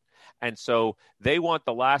season. And so they want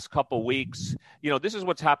the last couple weeks. This is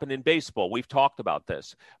what's happened in baseball. We've talked about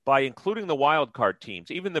this. By including the wild card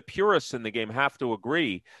teams, even the purists in the game have to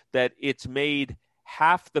agree that it's made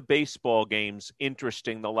half the baseball games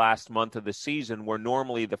interesting the last month of the season, where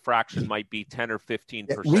normally the fraction might be 10 or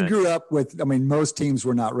 15%. We grew up with, most teams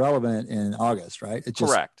were not relevant in August, right?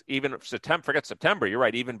 Correct. Even September, forget September, you're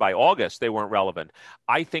right. Even by August, they weren't relevant.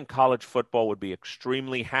 I think college football would be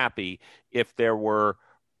extremely happy if there were,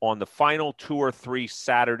 on the final 2 or 3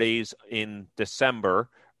 Saturdays in December,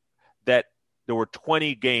 that there were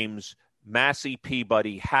 20 games Massey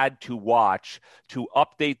Peabody had to watch to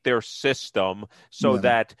update their system so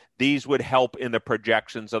that these would help in the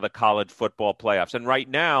projections of the college football playoffs. And right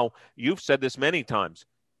now, you've said this many times,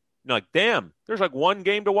 like, damn, there's like one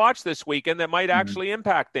game to watch this weekend that might actually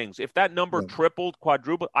impact things. If that number tripled,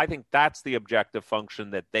 quadrupled, I think that's the objective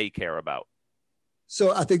function that they care about.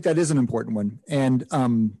 So I think that is an important one, and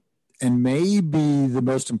maybe the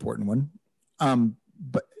most important one.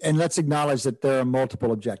 But let's acknowledge that there are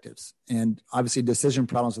multiple objectives, and obviously decision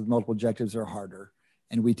problems with multiple objectives are harder,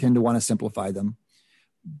 and we tend to want to simplify them.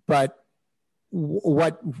 But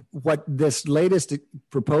what this latest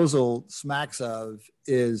proposal smacks of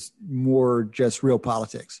is more just real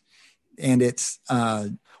politics, and it's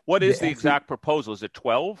what is the exact proposal? Is it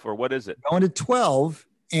 12 or what is it? Going to 12,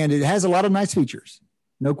 and it has a lot of nice features,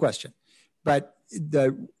 no question. But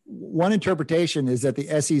the one interpretation is that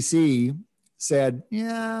the SEC said,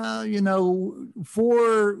 4,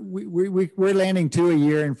 we're landing 2 a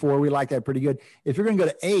year, and 4, we like that pretty good. If you're going to go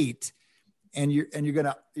to 8, and you're going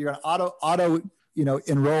to auto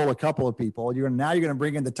enroll a couple of people, you're going to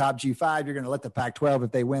bring in the top G5. You're going to let the Pac-12,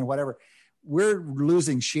 if they win, whatever. We're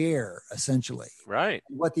losing share essentially. Right.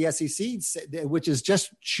 What the SEC said, which is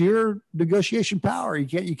just sheer negotiation power.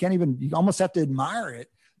 You can't even. You almost have to admire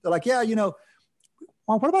it. They're like, well,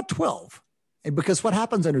 what about 12? And because what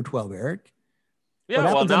happens under 12, Eric? Yeah,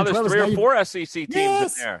 well, now there's 3 or 4 SEC teams in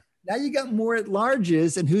there. Now you got more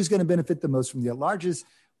at-larges, and who's going to benefit the most from the at-larges?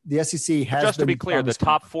 The SEC has. Just to be clear, the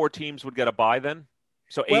top 4 teams would get a bye then?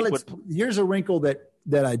 So 8 would. Here's a wrinkle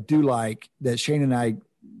that I do like, that Shane and I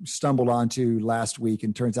stumbled onto last week,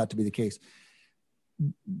 and turns out to be the case.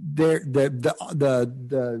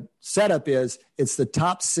 The setup is it's the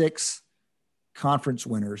top 6 conference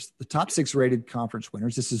winners, the top 6 rated conference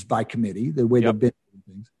winners. This is by committee, the way they've been doing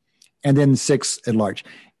things. And then 6 at large.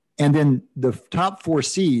 And then the top 4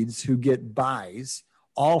 seeds who get buys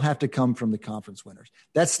all have to come from the conference winners.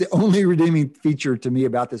 That's the only redeeming feature to me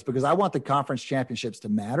about this, because I want the conference championships to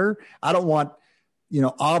matter. I don't want,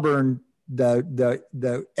 Auburn,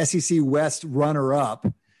 the SEC West runner-up,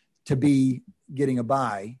 to be getting a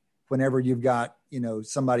bye whenever you've got,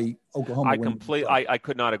 somebody, Oklahoma. I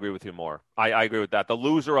could not agree with you more. I agree with that. The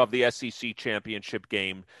loser of the SEC championship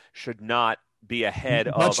game should not be ahead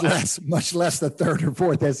much less the 3rd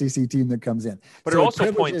or 4th SEC team that comes in. But so it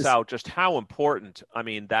also points out just how important,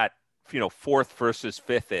 that 4th versus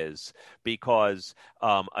 5th is, because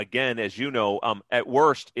again, as at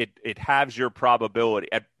worst it halves your probability.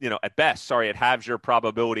 At best, it halves your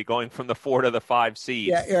probability going from the 4 to the 5 seed.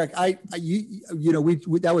 Yeah, Eric, we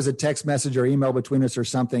that was a text message or email between us or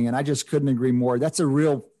something, and I just couldn't agree more. That's a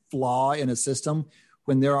real flaw in a system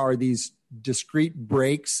when there are these discrete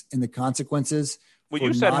breaks in the consequences. Well,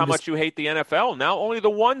 you said how much you hate the NFL. Now only the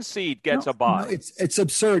 1 seed gets a bye. No, it's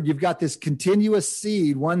absurd. You've got this continuous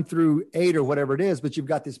seed 1 through 8 or whatever it is, but you've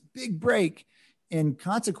got this big break in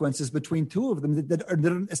consequences between 2 of them that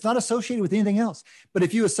it's not associated with anything else. But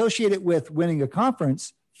if you associate it with winning a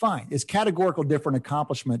conference, fine. It's categorical different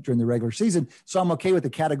accomplishment during the regular season. So I'm okay with the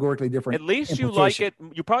categorically different. At least you like it.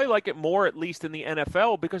 You probably like it more, at least in the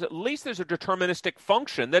NFL, because at least there's a deterministic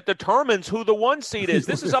function that determines who the 1 seed is.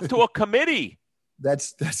 This is up to a committee.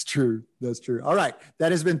 That's true. That's true. All right.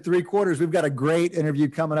 That has been 3 quarters. We've got a great interview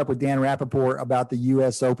coming up with Dan Rapaport about the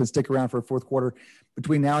U.S. Open. Stick around for a 4th quarter.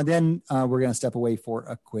 Between now and then, we're going to step away for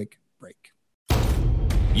a quick break.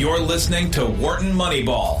 You're listening to Wharton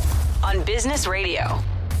Moneyball on Business Radio.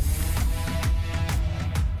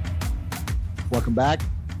 Welcome back.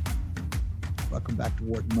 Welcome back to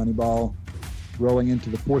Wharton Moneyball. Rolling into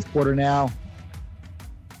the 4th quarter now.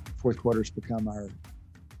 4th quarter's become our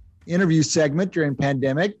interview segment during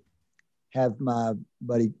pandemic. Have my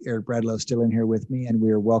buddy Eric Bradlow still in here with me, and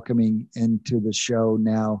we are welcoming into the show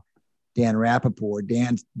now Dan Rapaport.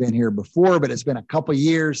 Dan's been here before, but it's been a couple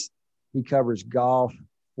years. He covers golf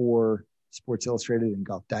for Sports Illustrated and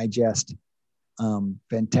Golf Digest.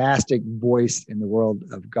 Fantastic voice in the world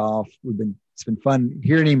of golf. It's been fun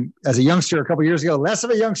hearing him as a youngster a couple years ago. Less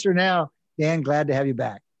of a youngster now. Dan, glad to have you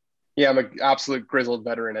back. Yeah, I'm an absolute grizzled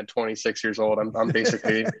veteran at 26 years old. I'm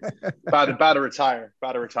basically about to retire.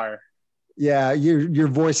 Yeah, your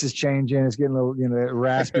voice is changing. It's getting a little,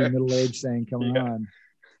 raspy middle-aged thing coming on.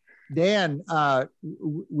 Dan,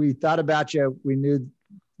 we thought about you. We knew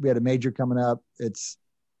we had a major coming up.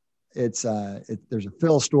 There's a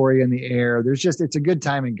Phil story in the air. It's a good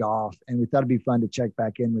time in golf, and we thought it'd be fun to check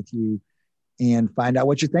back in with you and find out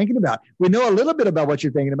what you're thinking about. We know a little bit about what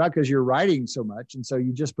you're thinking about because you're writing so much, and so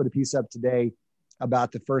you just put a piece up today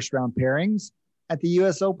about the first round pairings at the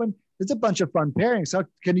U.S. Open. There's a bunch of fun pairings. So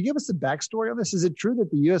can you give us the backstory on this? Is it true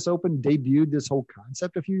that the U.S. Open debuted this whole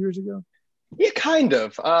concept a few years ago? Yeah, kind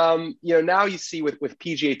of. Now you see with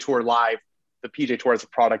PGA Tour Live, the PGA Tour is a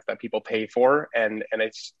product that people pay for, and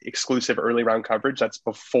it's exclusive early round coverage. That's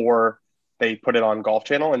before they put it on Golf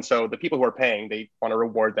Channel. And so the people who are paying, they want to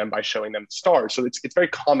reward them by showing them the stars. So it's very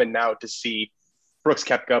common now to see Brooks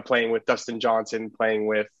Koepka playing with Dustin Johnson, playing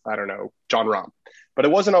with, Jon Rahm. But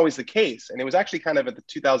it wasn't always the case. And it was actually kind of at the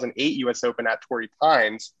 2008 U.S. Open at Torrey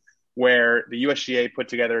Pines where the USGA put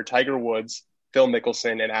together Tiger Woods, Phil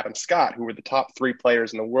Mickelson, and Adam Scott, who were the top 3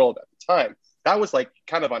 players in the world at the time. That was like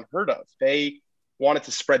kind of unheard of. They wanted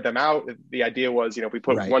to spread them out. The idea was, we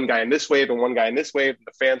put one guy in this wave and one guy in this wave, and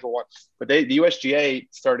the fans will want. But the USGA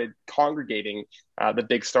started congregating the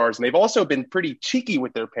big stars, and they've also been pretty cheeky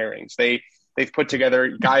with their pairings. They've put together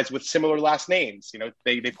guys with similar last names.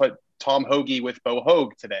 They put Tom Hoagie with Bo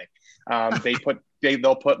Hoag today.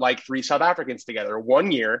 They'll put like 3 South Africans together.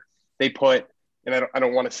 One year they put, and I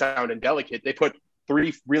don't want to sound indelicate, they put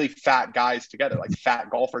 3 really fat guys together, like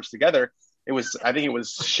fat golfers together. I think it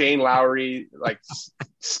was Shane Lowry, like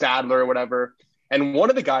Stadler or whatever. And one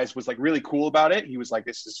of the guys was like really cool about it. He was like,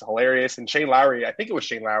 this is hilarious. And Shane Lowry, I think it was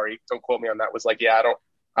Shane Lowry, don't quote me on that, was like, yeah,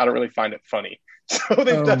 I don't really find it funny. So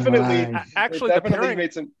they've definitely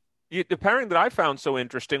made some. The pairing that I found so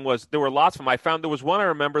interesting was there were lots of them. I found there was one I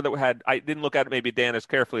remember that I didn't look at it maybe, Dan, as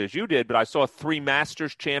carefully as you did, but I saw 3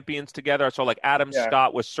 Masters champions together. I saw like Adam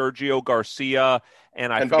Scott with Sergio Garcia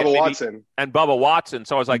and Bubba Watson. And Bubba Watson.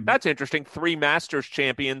 So I was like, that's interesting. 3 Masters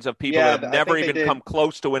champions of people that have never even come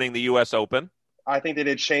close to winning the U.S. Open. I think they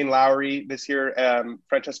did Shane Lowry this year,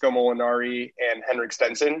 Francesco Molinari, and Henrik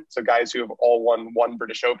Stenson. So guys who have all won one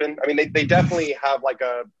British Open. I mean, they definitely have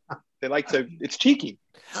it's cheeky.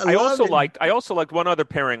 I also liked one other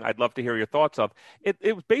pairing I'd love to hear your thoughts of.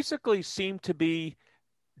 It basically seemed to be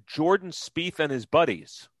Jordan Spieth and his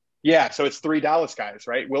buddies. Yeah, so it's 3 Dallas guys,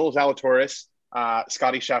 right? Will Zalatoris,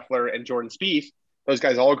 Scotty Scheffler, and Jordan Spieth. Those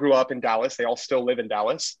guys all grew up in Dallas. They all still live in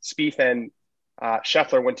Dallas. Spieth and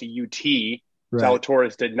Scheffler went to UT. Right.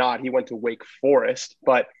 Zalatoris did not. He went to Wake Forest.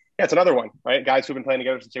 But yeah, it's another one, right? Guys who've been playing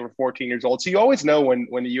together since they were 14 years old. So you always know when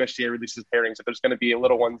the USGA releases pairings that there's going to be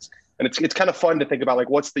little ones. And it's kind of fun to think about, like,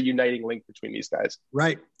 what's the uniting link between these guys?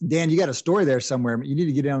 Right. Dan, you got a story there somewhere. You need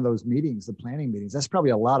to get in on those meetings, the planning meetings. That's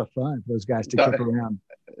probably a lot of fun for those guys to keep around.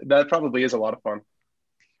 That probably is a lot of fun.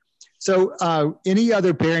 So any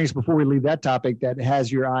other pairings before we leave that topic that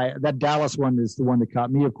has your eye? That Dallas one is the one that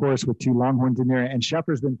caught me, of course, with 2 Longhorns in there. And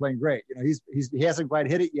Scheffler's been playing great. He hasn't quite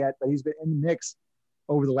hit it yet, but he's been in the mix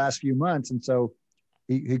over the last few months. And so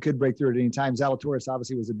he could break through at any time. Zalatoris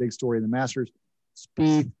obviously was a big story in the Masters.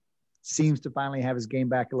 Spieth seems to finally have his game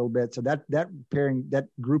back a little bit. So that pairing, that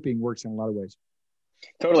grouping works in a lot of ways.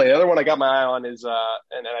 Totally. The other one I got my eye on is, and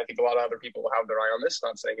I think a lot of other people have their eye on this,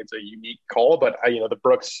 not saying it's a unique call, but the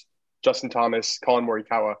Brooks, Justin Thomas, Colin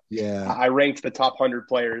Morikawa. Yeah. I ranked the top 100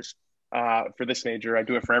 players for this major. I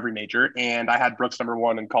do it for every major. And I had Brooks number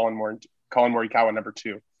 1 and Colin Morikawa number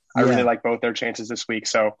 2. I really like both their chances this week.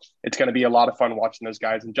 So it's going to be a lot of fun watching those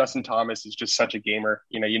guys. And Justin Thomas is just such a gamer,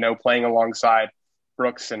 playing alongside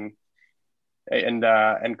Brooks and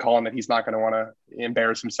Colin, that he's not going to want to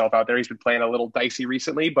embarrass himself out there. He's been playing a little dicey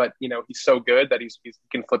recently, but he's so good that he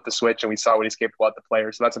can flip the switch, and we saw what he's capable at the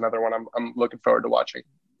player. So that's another one I'm looking forward to watching.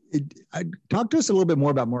 Talk to us a little bit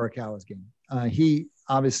more about Morikawa's game. He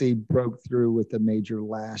obviously broke through with the major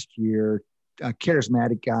last year, a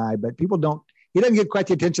charismatic guy, but he doesn't get quite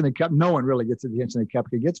the attention that Koepka. No one really gets the attention that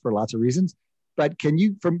Koepka gets for lots of reasons. But can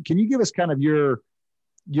you give us kind of your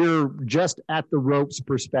just at the ropes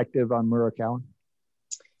perspective on Morikawa?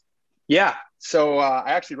 Yeah. So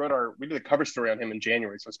I actually we did a cover story on him in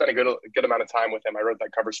January. So I spent a good amount of time with him. I wrote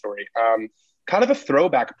that cover story. Kind of a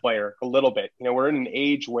throwback player a little bit. We're in an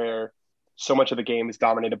age where so much of the game is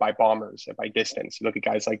dominated by bombers and by distance. You look at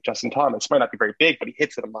guys like Justin Thomas, might not be very big, but he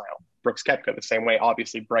hits it a mile. Brooks Koepka the same way.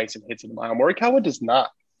 Obviously, Bryson hits it a mile. Morikawa does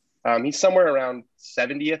not. He's somewhere around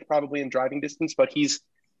 70th probably in driving distance, but he's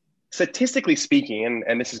statistically speaking,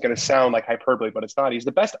 and this is going to sound like hyperbole, but it's not. He's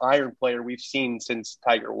the best iron player we've seen since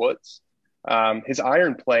Tiger Woods. His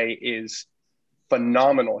iron play is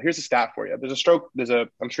phenomenal. Here's a stat for you.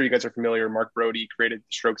 I'm sure you guys are familiar. Mark Brody created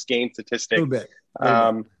the strokes gained statistic. A little bit.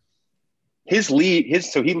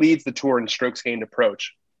 So he leads the tour in strokes gained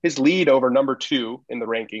approach. His lead over number 2 in the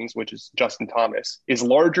rankings, which is Justin Thomas, is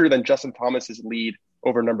larger than Justin Thomas's lead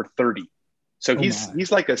over number 30. So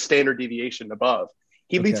he's like a standard deviation above.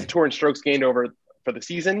 He leads the tour in strokes gained over for the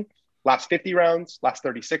season, last 50 rounds, last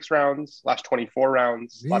 36 rounds, last 24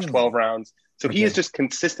 rounds, last 12 rounds. So he is just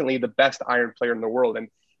consistently the best iron player in the world. And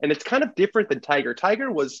it's kind of different than Tiger.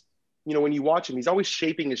 Tiger was, when you watch him, he's always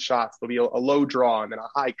shaping his shots. There'll be a low draw and then a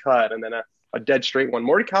high cut and then a dead straight one.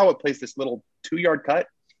 Morikawa plays this little 2-yard cut,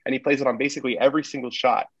 and he plays it on basically every single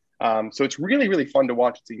shot. So it's really, really fun to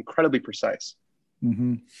watch. It's incredibly precise.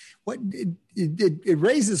 Mm-hmm. What it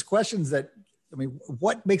raises questions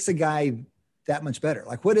what makes a guy that much better?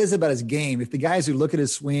 Like, what is it about his game? If the guys who look at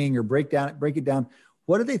his swing or break it down,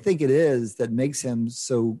 what do they think it is that makes him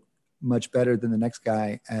so much better than the next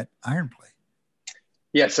guy at iron play?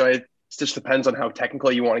 Yeah, so it just depends on how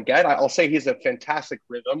technical you want to get. I'll say he's a fantastic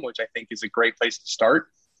rhythm, which I think is a great place to start.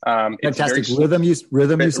 Fantastic rhythm.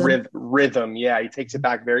 Rhythm. Yeah, he takes it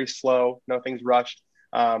back very slow. Nothing's rushed.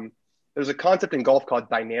 There's a concept in golf called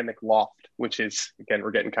dynamic loft, which is, again,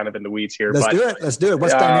 we're getting kind of in the weeds here. Let's do it.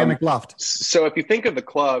 What's dynamic loft? So if you think of the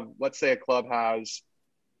club, let's say a club has,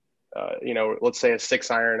 let's say a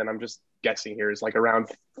 6-iron, and I'm just guessing here, is like around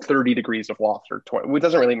 30 degrees of loft or 20. It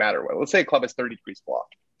doesn't really matter. Let's say a club has 30 degrees of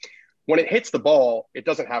loft. When it hits the ball, it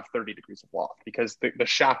doesn't have 30 degrees of loft because the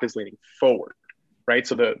shaft is leaning forward, right?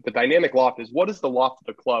 So the dynamic loft is, what is the loft of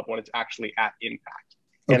the club when it's actually at impact?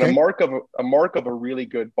 And a mark of a really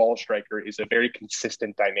good ball striker is a very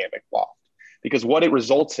consistent dynamic loft, because what it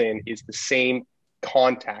results in is the same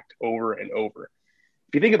contact over and over.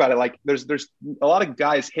 If you think about it, like there's a lot of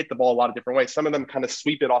guys hit the ball a lot of different ways. Some of them kind of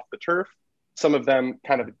sweep it off the turf. Some of them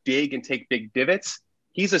kind of dig and take big divots.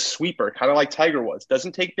 He's a sweeper, kind of like Tiger was.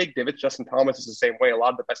 Doesn't take big divots. Justin Thomas is the same way. A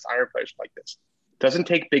lot of the best iron players are like this. Doesn't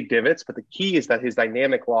take big divots, but the key is that his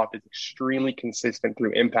dynamic loft is extremely consistent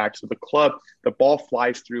through impact. So the ball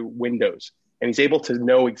flies through windows, and he's able to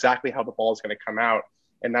know exactly how the ball is going to come out.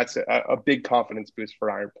 And that's a big confidence boost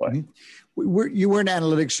for iron play. Mm-hmm. You were an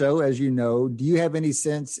analytics show, as you know. Do you have any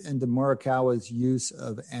sense into Morikawa's use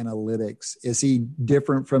of analytics? Is he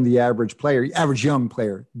different from the average young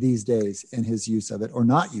player these days in his use of it or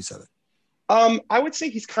not use of it? I would say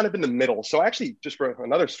he's kind of in the middle. So I actually just wrote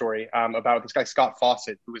another story about this guy, Scott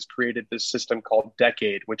Fawcett, who has created this system called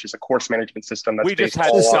Decade, which is a course management system. We just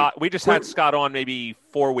had Scott on maybe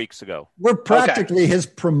 4 weeks ago. We're practically his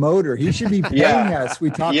promoter. He should be paying us. We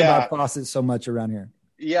talk about Fawcett so much around here.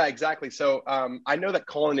 Yeah, exactly. So I know that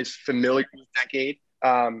Colin is familiar with Decade.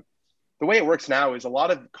 The way it works now is a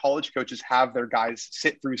lot of college coaches have their guys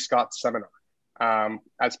sit through Scott's seminar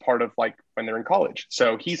as part of like when they're in college.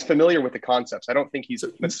 So he's familiar with the concepts. I don't think he's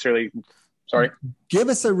necessarily, sorry. Give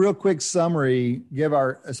us a real quick summary. Give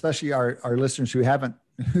especially our listeners who haven't,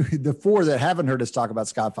 the 4 that haven't heard us talk about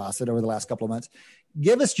Scott Fawcett over the last couple of months.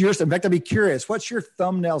 Give us in fact, I'd be curious, what's your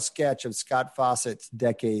thumbnail sketch of Scott Fawcett's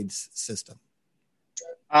Decades system?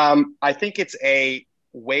 I think it's a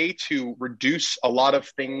way to reduce a lot of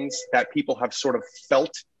things that people have sort of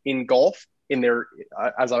felt in golf in their,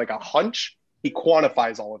 as like a hunch. He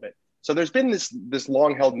quantifies all of it. So there's been this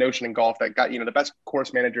long held notion in golf that the best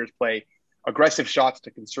course managers play aggressive shots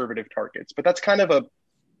to conservative targets, but that's kind of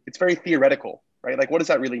it's very theoretical, right? Like, what does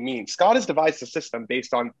that really mean? Scott has devised a system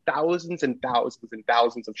based on thousands and thousands and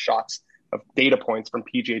thousands of shots of data points from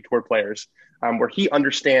PGA Tour players, where he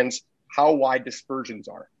understands how wide dispersions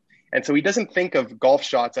are. And so he doesn't think of golf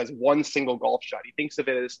shots as one single golf shot. He thinks of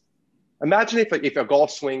it as, imagine if a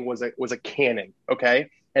golf swing was a cannon,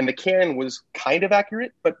 okay? And the cannon was kind of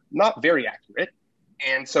accurate, but not very accurate.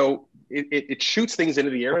 And so it shoots things into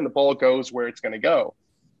the air and the ball goes where it's going to go.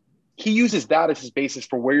 He uses that as his basis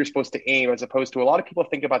for where you're supposed to aim, as opposed to a lot of people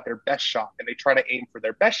think about their best shot and they try to aim for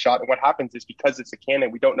their best shot. And what happens is, because it's a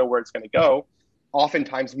cannon, we don't know where it's going to go.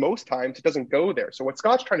 Oftentimes, most times, it doesn't go there. So what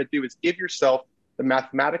Scott's trying to do is give yourself the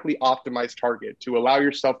mathematically optimized target to allow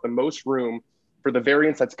yourself the most room for the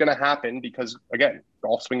variance that's going to happen, because, again,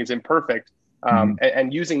 golf swing is imperfect.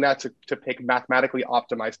 And using that to pick mathematically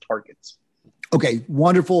optimized targets. Okay.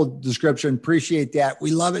 Wonderful description. Appreciate that.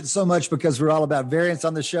 We love it so much because we're all about variance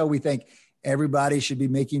on the show. We think everybody should be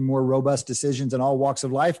making more robust decisions in all walks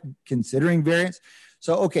of life, considering variance.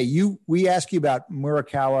 So, okay. We asked you about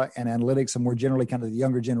Morikawa and analytics and more generally kind of the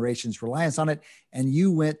younger generation's reliance on it. And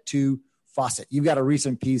you went to Fawcett. You've got a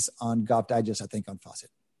recent piece on Golf Digest, I think, on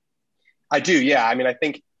Fawcett. I do. Yeah. I mean, I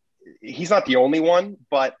think he's not the only one,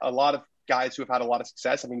 but a lot of guys who have had a lot of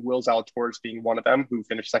success. I mean, Will Zalatoris being one of them, who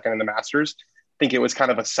finished second in the Masters. I think it was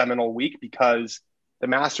kind of a seminal week because the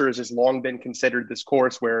Masters has long been considered this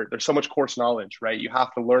course where there's so much course knowledge, right? You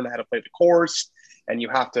have to learn how to play the course, and you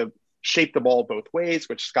have to shape the ball both ways,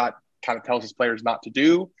 which Scott kind of tells his players not to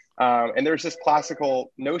do. And there's this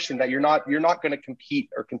classical notion that you're not going to compete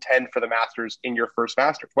or contend for the Masters in your first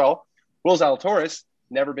Masters. Well, Will Zalatoris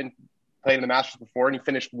never been playing in the Masters before, and he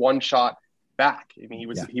finished one shot back. I mean,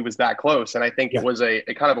 he was that close, and I think it was a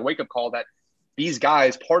kind of a wake up call that these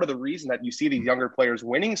guys, part of the reason that you see these younger players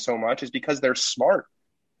winning so much is because they're smart.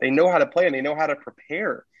 They know how to play and they know how to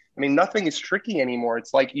prepare. I mean, nothing is tricky anymore.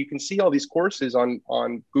 It's like you can see all these courses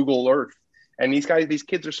on Google Earth, and these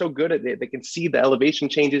kids are so good at it. They can see the elevation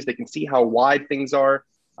changes. They can see how wide things are.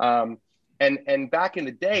 And back in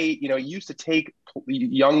the day, you know, it used to take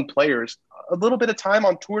young players a little bit of time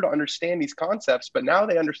on tour to understand these concepts, but now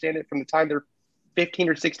they understand it from the time they're 15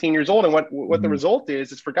 or 16 years old. And what the result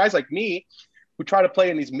is for guys like me who try to play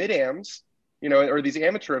in these mid-ams, you know, or these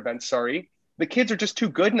amateur events, the kids are just too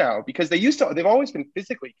good now because they've always been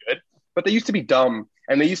physically good, but they used to be dumb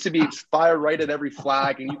and they used to be fire right at every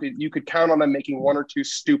flag. And you could count on them making one or two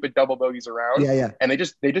stupid double bogeys around. Yeah. And they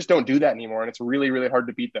just don't do that anymore. And it's really, really hard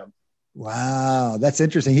to beat them. Wow. That's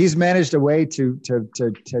interesting. He's managed a way to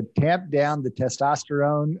tamp down the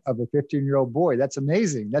testosterone of a 15-year-old boy. That's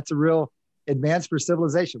amazing. That's a real advance for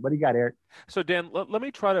civilization. What do you got, Eric? So, Dan, let me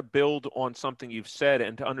try to build on something you've said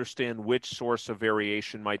and to understand which source of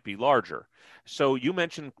variation might be larger. So you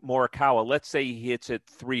mentioned Morikawa. Let's say he hits it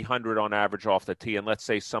 300 on average off the tee, and let's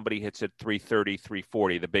say somebody hits it 330,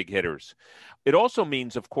 340, the big hitters. It also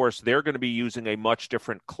means, of course, they're going to be using a much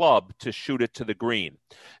different club to shoot it to the green.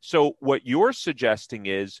 So what you're suggesting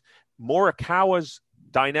is Morikawa's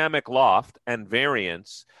dynamic loft and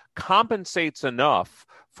variance compensates enough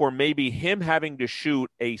for maybe him having to shoot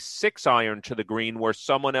a 6-iron to the green where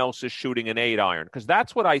someone else is shooting an 8-iron. Because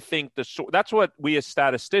that's what I think that's what we as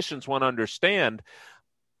statisticians want to understand.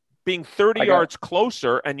 Being 30 yards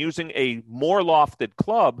closer and using a more lofted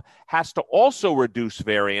club has to also reduce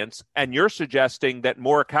variance. And you're suggesting that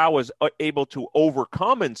Morikawa is able to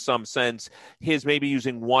overcome, in some sense, his maybe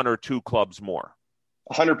using one or two clubs more.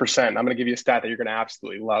 100%. I'm going to give you a stat that you're going to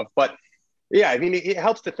absolutely love. But yeah, I mean, it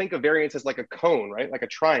helps to think of variance as like a cone, right? Like a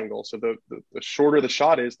triangle. So the shorter the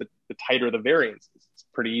shot is, the tighter the variance is. It's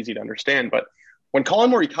pretty easy to understand. But when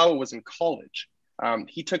Colin Morikawa was in college,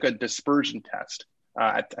 he took a dispersion test.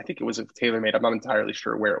 I think it was a TaylorMade. I'm not entirely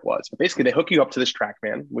sure where it was. But basically, they hook you up to this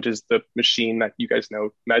TrackMan, which is the machine that you guys know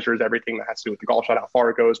measures everything that has to do with the golf shot, how far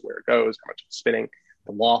it goes, where it goes, how much it's spinning,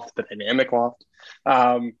 the loft, the dynamic loft.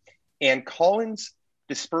 And Colin's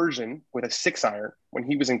dispersion with a 6-iron when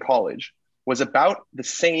he was in college was about the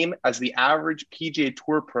same as the average PGA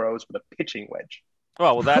Tour pros with a pitching wedge.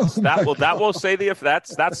 Well, that will say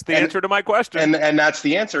that's the answer to my question. And that's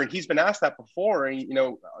the answer. And he's been asked that before. And, you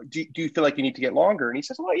know, do you feel like you need to get longer? And he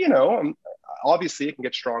says, well, you know, obviously it can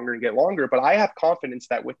get stronger and get longer, but I have confidence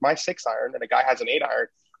that with my 6-iron and a guy has an 8-iron,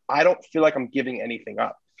 I don't feel like I'm giving anything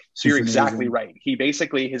up. So you're exactly right. He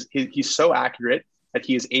basically he's so accurate that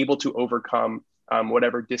he is able to overcome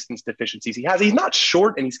whatever distance deficiencies he has. He's not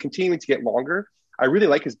short and he's continuing to get longer. I really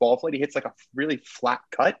like his ball flight. He hits like a really flat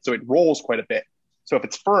cut, so it rolls quite a bit. So if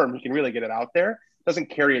it's firm, he can really get it out there. Doesn't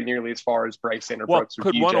carry it nearly as far as Bryson or Brooks or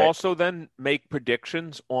could DJ. One also then make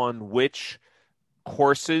predictions on which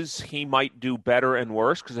courses he might do better and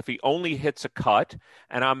worse? Because if he only hits a cut,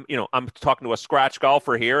 and I'm talking to a scratch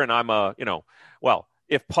golfer here, and I'm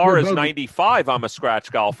if par is 95, I'm a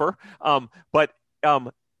scratch golfer.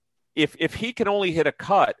 If he can only hit a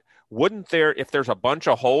cut, wouldn't there, if there's a bunch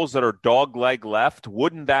of holes that are dog leg left,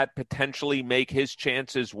 wouldn't that potentially make his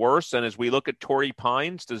chances worse? And as we look at Torrey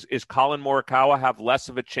Pines, is Colin Morikawa have less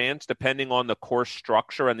of a chance depending on the course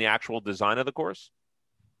structure and the actual design of the course?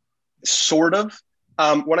 Sort of.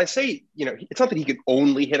 When I say, you know, it's not that he can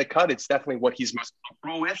only hit a cut, it's definitely what he's most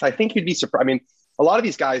comfortable with. I think you'd be surprised. I mean, a lot of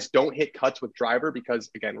these guys don't hit cuts with driver because,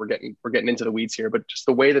 again, we're getting into the weeds here, but just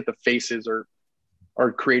the way that the faces are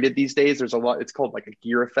created these days, there's a lot, it's called like a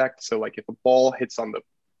gear effect. So like if a ball hits on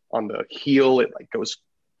the heel, it like goes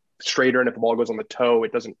straighter. And if the ball goes on the toe,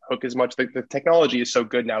 it doesn't hook as much. The technology is so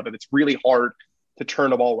good now that it's really hard to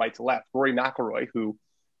turn a ball right to left. Rory McIlroy, who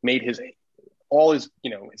made his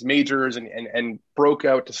majors and broke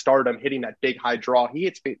out to stardom hitting that big high draw, he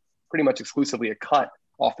hits pretty much exclusively a cut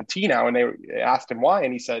off the tee now. And they asked him why.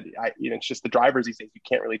 And he said, it's just the drivers these days, you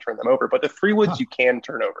can't really turn them over, but the 3-woods you can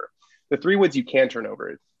turn over. The 3-woods you can turn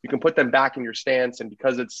over. You can put them back in your stance, and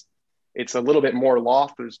because it's a little bit more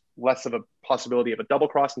loft, there's less of a possibility of a double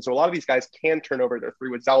cross. And so a lot of these guys can turn over their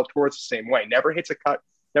 3-woods. Zalatoris the same way. Never hits a cut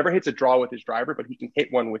never hits a draw with his driver, but he can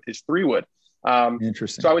hit one with his 3-wood.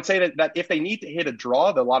 Interesting. So I would say that if they need to hit a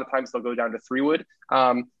draw, a lot of times they'll go down to 3-wood.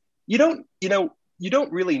 You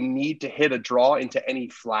don't really need to hit a draw into any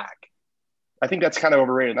flag. I think that's kind of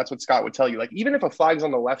overrated. That's what Scott would tell you. Like, even if a flag's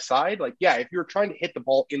on the left side, like, yeah, if you're trying to hit the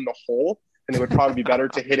ball in the hole, then it would probably be better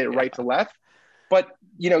to hit it right to left. But,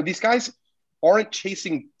 these guys aren't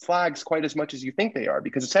chasing flags quite as much as you think they are,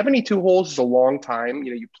 because 72 holes is a long time.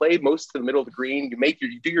 You play most of the middle of the green,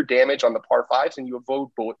 you do your damage on the par fives, and you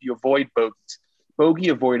avoid bogeys. Bogey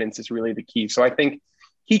avoidance is really the key. So I think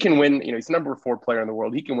he can win. He's the number 4 player in the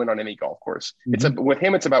world. He can win on any golf course. Mm-hmm. With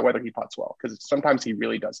him, it's about whether he putts well, because sometimes he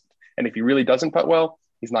really doesn't. And if he really doesn't putt well,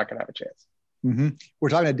 he's not going to have a chance. Mm-hmm. We're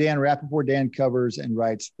talking to Dan Rapaport. Dan covers and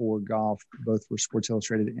writes for golf, both for Sports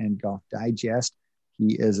Illustrated and Golf Digest.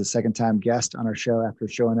 He is a second-time guest on our show after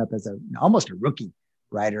showing up as almost a rookie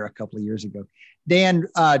writer a couple of years ago. Dan,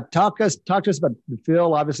 talk to us about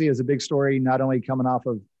Phil. Obviously, is a big story, not only coming off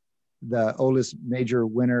of the oldest major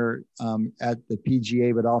winner at the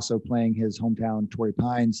PGA, but also playing his hometown Torrey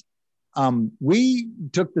Pines. We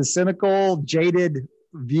took the cynical, jaded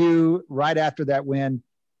view right after that win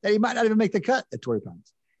that he might not even make the cut at Torrey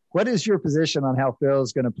Pines. What is your position on how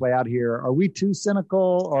Phil's going to play out here? Are we too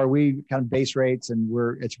cynical, or are we kind of base rates and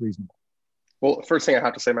it's reasonable? Well, first thing I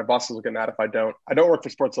have to say, my bosses will get mad if I don't. I don't work for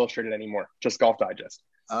Sports Illustrated anymore, just Golf Digest.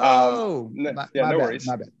 Oh, no bad, worries.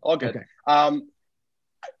 My bad. All good. Okay.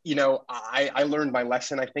 I learned my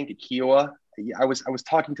lesson, I think, at Kiowa. I was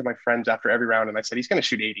talking to my friends after every round, and I said, he's going to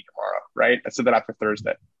shoot 80 tomorrow, right? I said that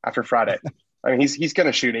after Friday. I mean, he's going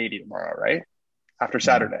to shoot 80 tomorrow, right? After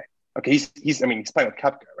Saturday. Okay, he's playing with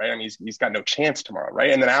Koepka, right? I mean, he's got no chance tomorrow,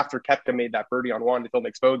 right? And then after Koepka made that birdie on one to Phil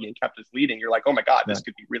next bogey and Koepka's leading, you're like, oh my God, this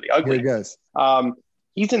could be really ugly. Here he goes.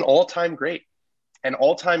 He's an all-time great. And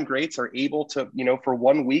all-time greats are able to, for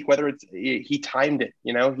 1 week, whether he timed it,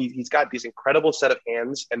 he's got these incredible set of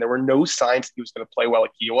hands, and there were no signs that he was going to play well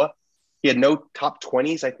at Kiowa. He had no top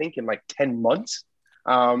 20s, I think, in like 10 months.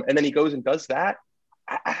 And then he goes and does that.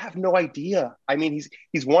 I have no idea. I mean,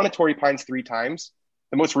 he's won at Torrey Pines 3 times.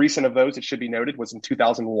 The most recent of those, it should be noted, was in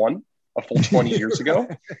 2001, a full 20 years ago.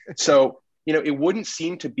 So, it wouldn't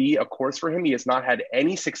seem to be a course for him. He has not had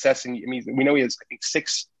any success we know he has, I think,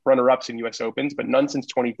 6 runner-ups in U.S. Opens, but none since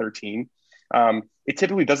 2013. It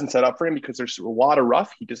typically doesn't set up for him because there's a lot of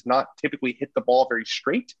rough. He does not typically hit the ball very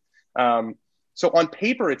straight. So on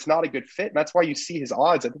paper, it's not a good fit. And that's why you see his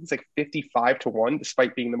odds. I think it's like 55-1,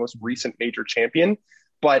 despite being the most recent major champion.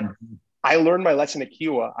 But I learned my lesson at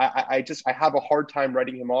Kiowa. I have a hard time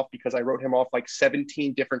writing him off, because I wrote him off like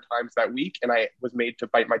 17 different times that week, and I was made to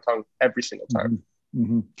bite my tongue every single time.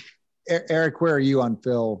 Mm-hmm. Eric, where are you on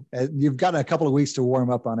Phil? You've got a couple of weeks to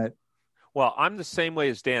warm up on it. Well, I'm the same way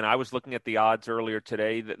as Dan. I was looking at the odds earlier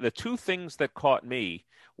today. The 2 things that caught me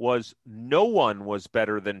was no one was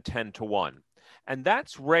better than 10-1. And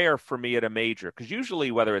that's rare for me at a major, because usually,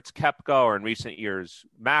 whether it's Koepka or in recent years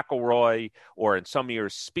McIlroy, or in some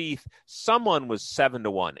years Spieth, someone was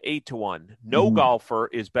 7-1, 8-1. No golfer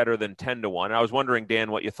is better than 10-1. And I was wondering, Dan,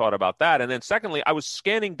 what you thought about that. And then secondly, I was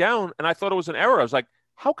scanning down and I thought it was an error. I was like,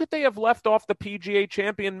 how could they have left off the PGA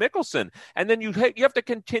champion Mickelson? And then you have to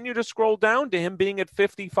continue to scroll down to him being at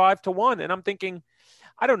 55-1. And I'm thinking,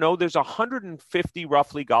 I don't know, there's 150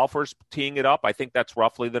 roughly golfers teeing it up. I think that's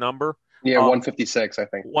roughly the number. Yeah, 156, I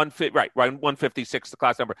think. 156, the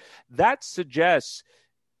class number. That suggests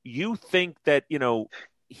you think that,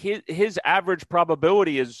 his average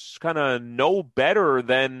probability is kind of no better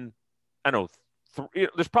than, I don't know,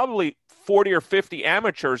 there's probably 40 or 50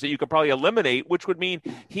 amateurs that you could probably eliminate, which would mean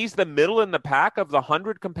he's the middle in the pack of the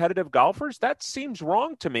 100 competitive golfers. That seems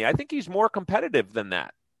wrong to me. I think he's more competitive than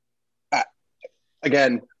that.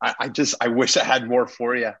 Again, I wish I had more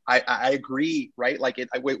for you. I agree, right? Like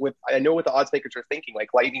I know what the odds makers are thinking. Like,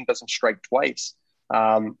 lightning doesn't strike twice,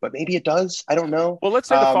 but maybe it does. I don't know. Well, let's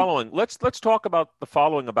say the following. Let's talk about the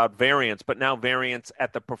following about variance, but now variance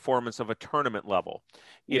at the performance of a tournament level.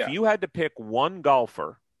 If you had to pick one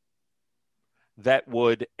golfer that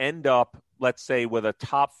would end up, let's say, with a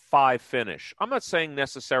top 5 finish, I'm not saying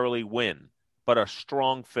necessarily win, but a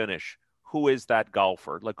strong finish. Who is that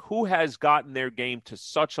golfer? Like, who has gotten their game to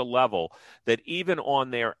such a level that even on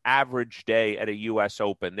their average day at a U.S.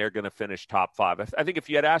 Open, they're going to finish top 5? I think if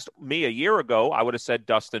you had asked me a year ago, I would have said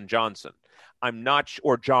Dustin Johnson.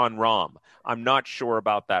 Or John Rahm. I'm not sure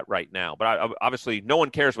about that right now. But obviously, no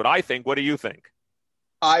one cares what I think. What do you think?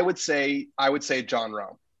 I would say John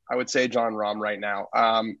Rahm. I would say John Rahm right now.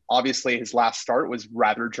 Obviously, his last start was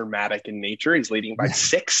rather dramatic in nature. He's leading by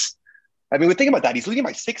 6. I mean, think about that. He's leading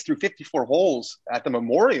by 6 through 54 holes at the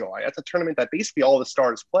Memorial. That's a tournament that basically all the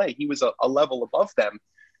stars play. He was a level above them.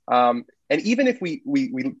 And even if we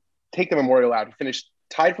take the Memorial out, he finished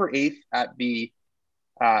tied for 8th at the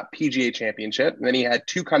PGA Championship. And then he had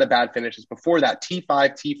 2 kind of bad finishes before that: T5,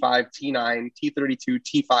 T5, T9, T32,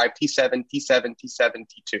 T5, T7, T7, T7,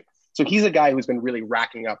 T2. So he's a guy who's been really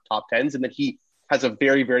racking up top 10s, and then he has a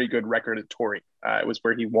very, very good record at Torrey. It was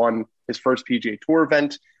where he won his first PGA Tour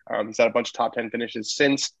event. He's had a bunch of top 10 finishes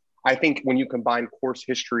since. I think when you combine course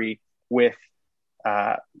history with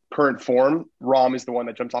current form, Rahm is the one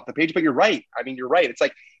that jumps off the page. But you're right. I mean, you're right. It's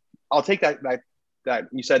like, I'll take that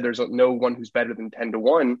you said there's no one who's better than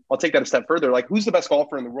 10-1. I'll take that a step further. Like, who's the best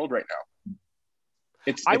golfer in the world right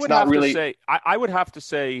now? I would have to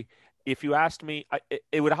say, if you asked me,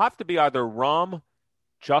 it would have to be either Rahm,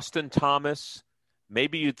 Justin Thomas,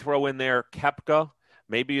 maybe you'd throw in there Koepka,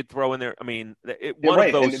 maybe you'd throw in there. I mean, one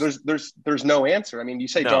right. of those. And there's no answer. I mean, you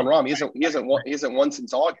say John Rahm, he hasn't won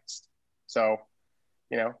since August. So,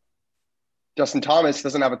 Justin Thomas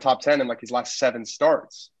doesn't have a top 10 in like his last 7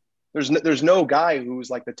 starts. There's no guy who's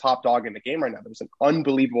like the top dog in the game right now. There's an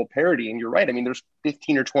unbelievable parity, and you're right. I mean, there's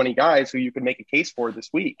 15 or 20 guys who you could make a case for this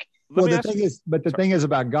week. Well, the thing is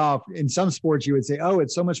about golf, in some sports you would say, oh,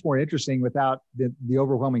 it's so much more interesting without the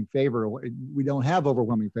overwhelming favor. We don't have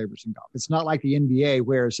overwhelming favors in golf. It's not like the NBA,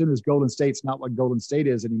 where as soon as Golden State's not what Golden State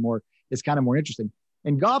is anymore, it's kind of more interesting.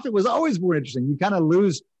 In golf, it was always more interesting. You kind of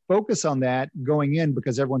lose focus on that going in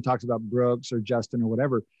because everyone talks about Brooks or Justin or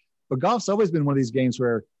whatever. But golf's always been one of these games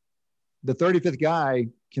where the 35th guy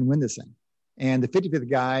can win this thing, and the 55th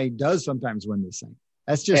guy does sometimes win this thing.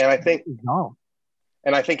 That's just, and I think golf.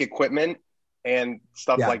 And I think equipment and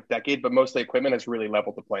stuff like Decade, but mostly equipment has really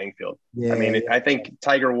leveled the playing field. Yeah, I think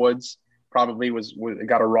Tiger Woods probably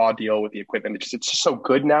got a raw deal with the equipment. It's just so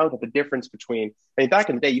good now that the difference between, back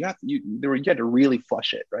in the day, you had to really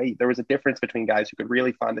flush it, right? There was a difference between guys who could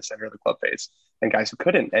really find the center of the club face and guys who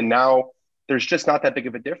couldn't. And now there's just not that big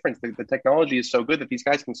of a difference. The technology is so good that these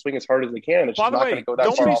guys can swing as hard as they can. It's just not going to go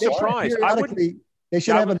that far. Don't be surprised. They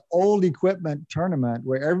should have an old equipment tournament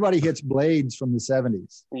where everybody hits blades from the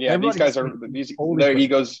 70s. Yeah,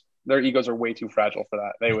 their egos are way too fragile for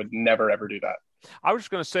that. They would never, ever do that. I was just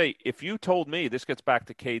going to say, if you told me, this gets back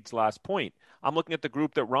to Cade's last point, I'm looking at the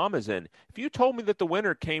group that Rahm is in. If you told me that the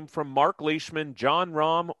winner came from Mark Leishman, John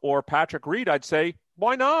Rahm, or Patrick Reed, I'd say,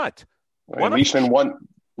 why not? Leishman won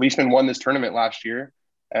this tournament last year,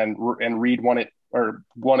 and Reed won at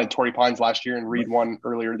Torrey Pines last year, and Reed won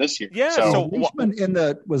earlier this year. Yeah. So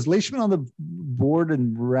was Leishman on the board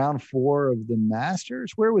in round 4 of the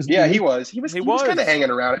Masters? Where was? Yeah, he was. He was kind of hanging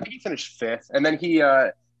around. I think he finished 5th, and then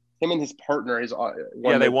him and his partner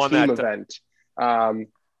won the team event.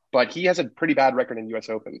 But he has a pretty bad record in U.S.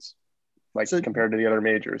 Opens, compared to the other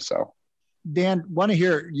majors. So, Dan, want to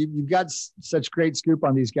hear you've got such great scoop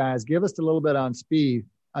on these guys. Give us a little bit on Spieth.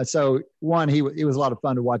 So one, he was a lot of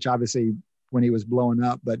fun to watch, obviously, when he was blowing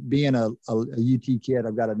up, but being a UT kid,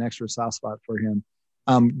 I've got an extra soft spot for him.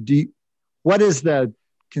 What is the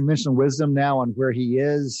conventional wisdom now on where he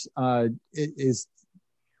is?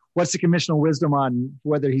 What's the conventional wisdom on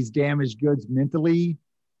whether he's damaged goods mentally?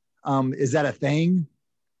 Is that a thing?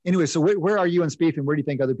 Anyway, so where are you on Spieth, and where do you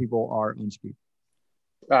think other people are on Spieth?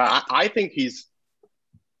 I think he's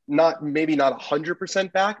maybe not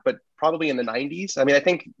 100% back, but probably in the 90s. I mean, I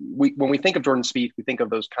think when we think of Jordan Spieth, we think of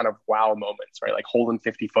those kind of wow moments, right? Like holding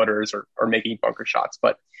 50-footers or making bunker shots.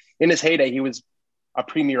 But in his heyday, he was a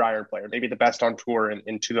premier iron player, maybe the best on tour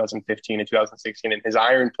in 2015 and 2016. And his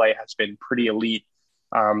iron play has been pretty elite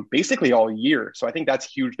basically all year. So I think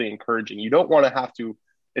that's hugely encouraging. You don't want to have to,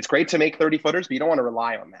 it's great to make 30-footers, but you don't want to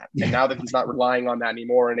rely on that. And now that he's not relying on that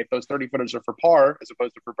anymore, and if those 30-footers are for par as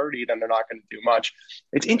opposed to for birdie, then they're not going to do much.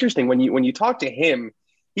 It's interesting when you talk to him,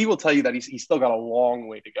 he will tell you that he's still got a long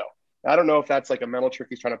way to go. I don't know if that's like a mental trick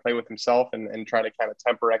he's trying to play with himself and try to kind of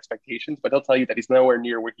temper expectations, but he'll tell you that he's nowhere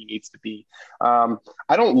near where he needs to be. I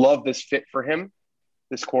don't love this fit for him,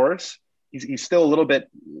 this course. He's still a little bit,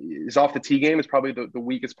 his off the tee game is probably the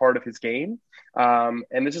weakest part of his game.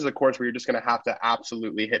 And this is a course where you're just going to have to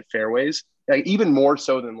absolutely hit fairways, like even more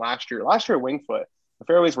so than last year. Last year at Winged Foot, the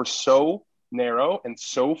fairways were so narrow and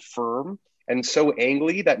so firm and so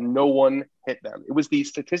angly that no one hit them. It was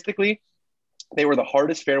statistically, they were the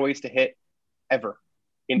hardest fairways to hit ever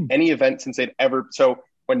in any event since they'd ever. So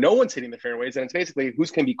when no one's hitting the fairways, then it's basically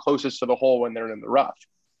who's can be closest to the hole when they're in the rough.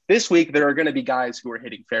 This week, there are going to be guys who are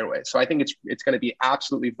hitting fairways. So I think it's going to be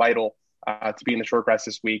absolutely vital to be in the short grass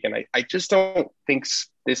this week. And I just don't think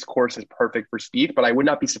this course is perfect for Spieth, but I would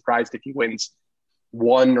not be surprised if he wins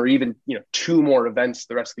one or even 2 more events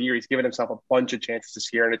the rest of the year. He's given himself a bunch of chances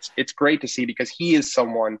this year, and it's great to see because he is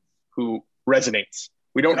someone who resonates.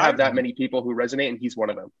 We don't have that many people who resonate, and he's one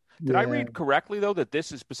of them. Did I read correctly, though, that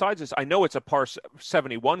this is, besides this, I know it's a par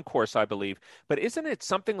 71 course, I believe, but isn't it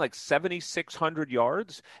something like 7,600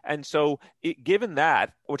 yards? And so given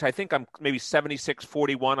that, which I think I'm maybe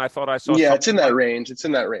 76.41, I thought I saw. Yeah, it's in that range. It's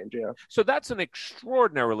in that range, yeah. So that's an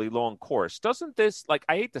extraordinarily long course. Doesn't this, like,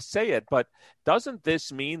 I hate to say it, but doesn't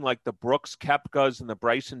this mean like the Brooks Koepkas and the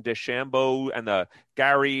Bryson DeChambeau and the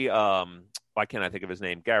Gary, why can't I think of his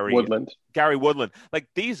name? Gary Woodland. Like,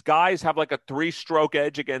 these guys have like a 3-stroke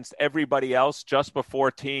edge against everybody else just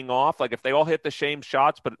before teeing off. Like, if they all hit the same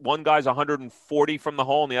shots, but one guy's 140 from the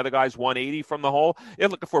hole and the other guy's 180 from the hole.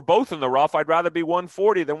 Look, if we're both in the rough, I'd rather be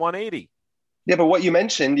 140 than 180. Yeah, but what you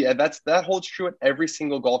mentioned, that holds true at every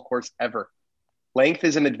single golf course ever. Length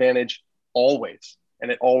is an advantage always,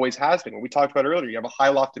 and it always has been. When we talked about earlier, you have a high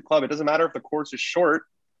lofted club. It doesn't matter if the course is short.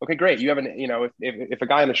 Okay, great. You have if a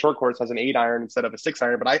guy on the short course has an 8-iron instead of a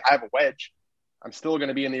 6-iron, but I have a wedge, I'm still going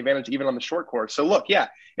to be in the advantage even on the short course. So look,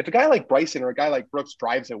 if a guy like Bryson or a guy like Brooks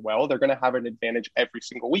drives it well, they're going to have an advantage every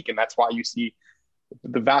single week. And that's why you see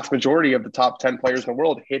the vast majority of the top 10 players in the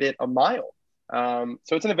world hit it a mile.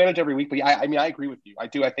 So it's an advantage every week. But I agree with you. I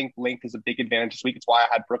think length is a big advantage this week. It's why I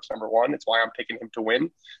had Brooks number 1. It's why I'm picking him to win.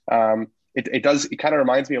 It kind of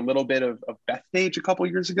reminds me a little bit of Bethpage a couple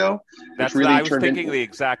years ago. That's really I was thinking the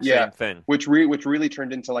exact same thing. Which really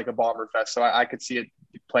turned into like a bomber fest. So I could see it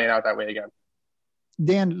playing out that way again.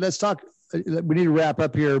 Dan, let's talk. We need to wrap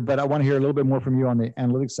up here, but I want to hear a little bit more from you on the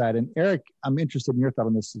analytics side. And Eric, I'm interested in your thought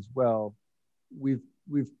on this as well. We've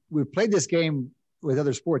played this game with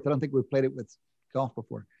other sports. I don't think we've played it with golf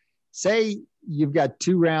before. Say you've got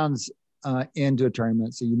 2 rounds into a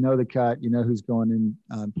tournament, so you know the cut, you know who's going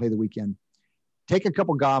in play the weekend. Take a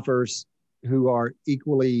couple golfers who are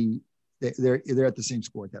equally, they're at the same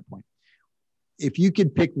score at that point. If you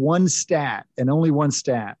could pick one stat and only one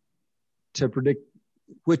stat to predict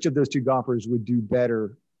which of those 2 golfers would do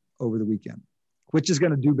better over the weekend, which is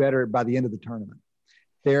going to do better by the end of the tournament.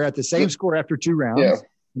 They're at the same score after 2 rounds,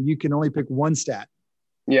 and you can only pick one stat.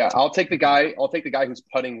 Yeah, I'll take the guy who's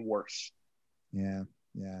putting worse. Yeah.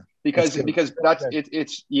 Because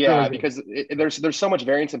there's so much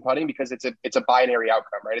variance in putting because it's a binary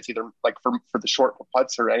outcome, right? It's either like for the short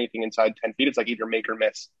putts or anything inside 10 feet, it's like either make or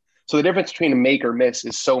miss. So the difference between a make or miss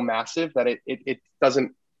is so massive that it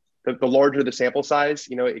doesn't. The larger the sample size,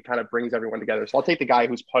 it kind of brings everyone together. So I'll take the guy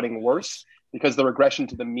who's putting worse because the regression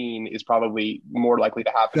to the mean is probably more likely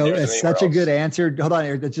to happen. So it's such a good answer. Hold on,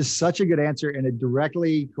 Eric. That's just such a good answer, and it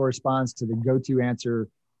directly corresponds to the go-to answer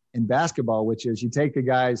in basketball, which is you take the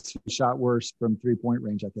guys who shot worse from 3-point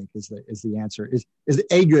range. I think is the answer is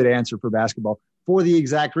a good answer for basketball for the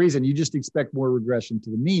exact reason. You just expect more regression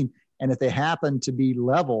to the mean, and if they happen to be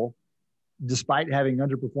level, despite having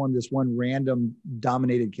underperformed this one random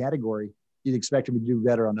dominated category, you'd expect them to do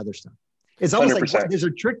better on other stuff. It's almost 100%. Like there's a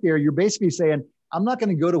trick there. You're basically saying, I'm not going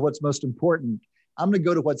to go to what's most important. I'm going to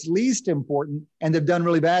go to what's least important and they've done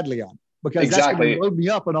really badly on, because that's going to load me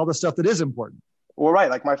up on all the stuff that is important. Well, right.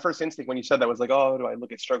 Like my first instinct when you said that was like, oh, do I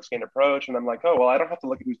look at strokes gained approach? And I'm like, oh, well, I don't have to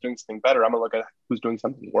look at who's doing something better. I'm going to look at who's doing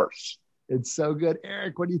something worse. It's so good.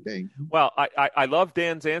 Eric, what do you think? Well, I love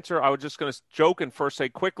Dan's answer. I was just going to joke and first say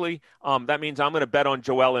quickly, that means I'm going to bet on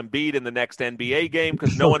Joel Embiid in the next NBA game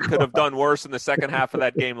because no one could have done worse in the second half of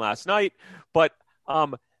that game last night. But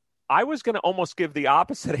I was going to almost give the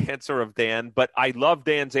opposite answer of Dan, but I love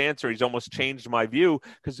Dan's answer. He's almost changed my view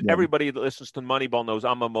because everybody that listens to Moneyball knows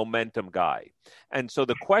I'm a momentum guy. And so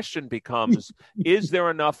the question becomes, is there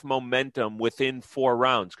enough momentum within 4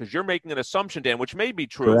 rounds? Because you're making an assumption, Dan, which may be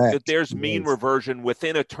true, that there's mean reversion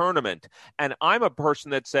within a tournament. And I'm a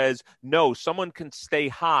person that says, no, someone can stay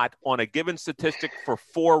hot on a given statistic for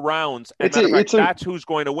 4 rounds. And that's who's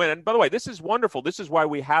going to win. And by the way, this is wonderful. This is why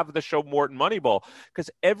we have the show Morton Moneyball, because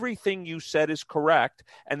everything you said is correct.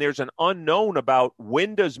 And there's an unknown about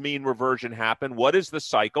when does mean reversion happen? What is the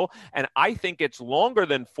cycle? And I think it's longer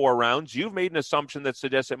than 4 rounds. You've made an assumption that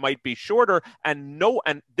suggests it might be shorter. And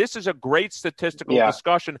this is a great statistical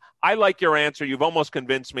discussion. I like your answer. You've almost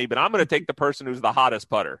convinced me, but I'm going to take the person who's the hottest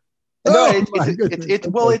putter. No,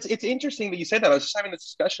 it's interesting that you say that. I was just having this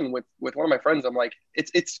discussion with one of my friends. I'm like,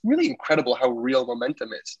 it's really incredible how real momentum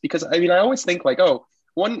is, because I always think like, oh,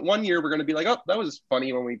 one year we're going to be like, oh, that was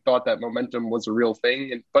funny when we thought that momentum was a real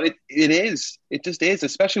thing, but it just is,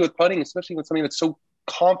 especially with putting, especially with something that's so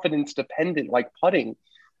confidence dependent like putting.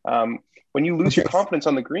 When you lose your confidence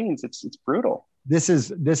on the greens, it's brutal. This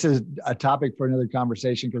is a topic for another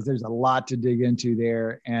conversation because there's a lot to dig into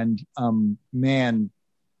there, and man,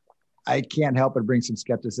 I can't help but bring some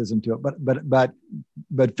skepticism to it. But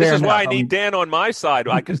But this is why I need Dan on my side,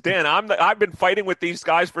 because Dan, I've been fighting with these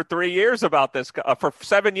guys for 3 years about this, for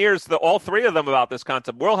 7 years, all three of them about this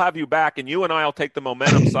concept. We'll have you back, and you and I will take the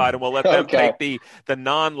momentum side, and we'll let them take the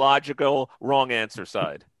non-logical wrong answer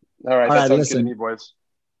side. All right, that sounds good to me, boys.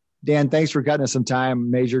 Dan, thanks for cutting us some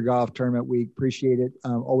time. Major golf tournament week. Appreciate it.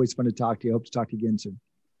 Always fun to talk to you. Hope to talk to you again soon.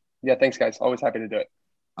 Yeah, thanks, guys. Always happy to do it.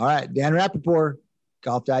 All right, Dan Rapaport,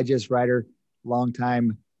 Golf Digest writer, long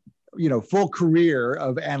time, full career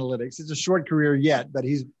of analytics. It's a short career yet, but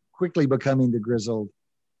he's quickly becoming the grizzled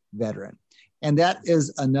veteran. And that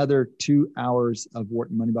is another 2 hours of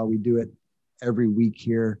Wharton Moneyball. We do it every week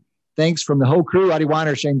here. Thanks from the whole crew, Adi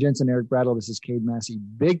Weiner, Shane Jensen, Eric Bradlow. This is Cade Massey.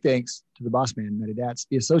 Big thanks to the boss man, Matty Datz,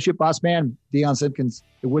 the associate boss man, Deion Simpkins.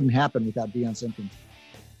 It wouldn't happen without Deion Simpkins.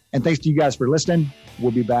 And thanks to you guys for listening.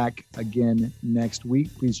 We'll be back again next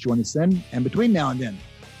week. Please join us then. And between now and then,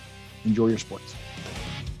 enjoy your sports.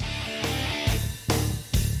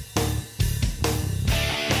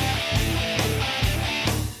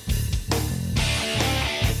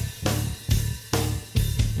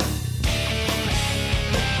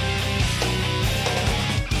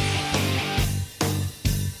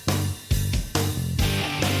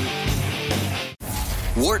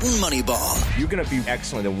 Wharton Moneyball. You're going to be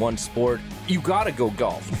excellent in one sport. You got to go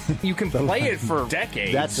golf. You can play it for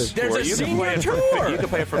decades. That's a sport. There's a senior tour. You can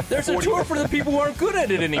play it for There's a tour for the people who aren't good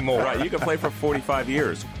at it anymore. Right, you can play for 45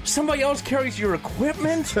 years. Somebody else carries your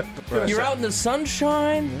equipment. You're out in the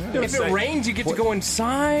sunshine. Yeah. If it rains, you get to go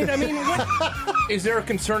inside. I mean, what? Is there a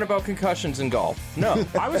concern about concussions in golf? No.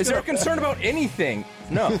 Is there a concern about anything?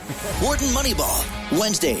 No. Wharton Moneyball,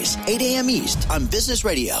 Wednesdays, 8 a.m. East on Business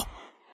Radio.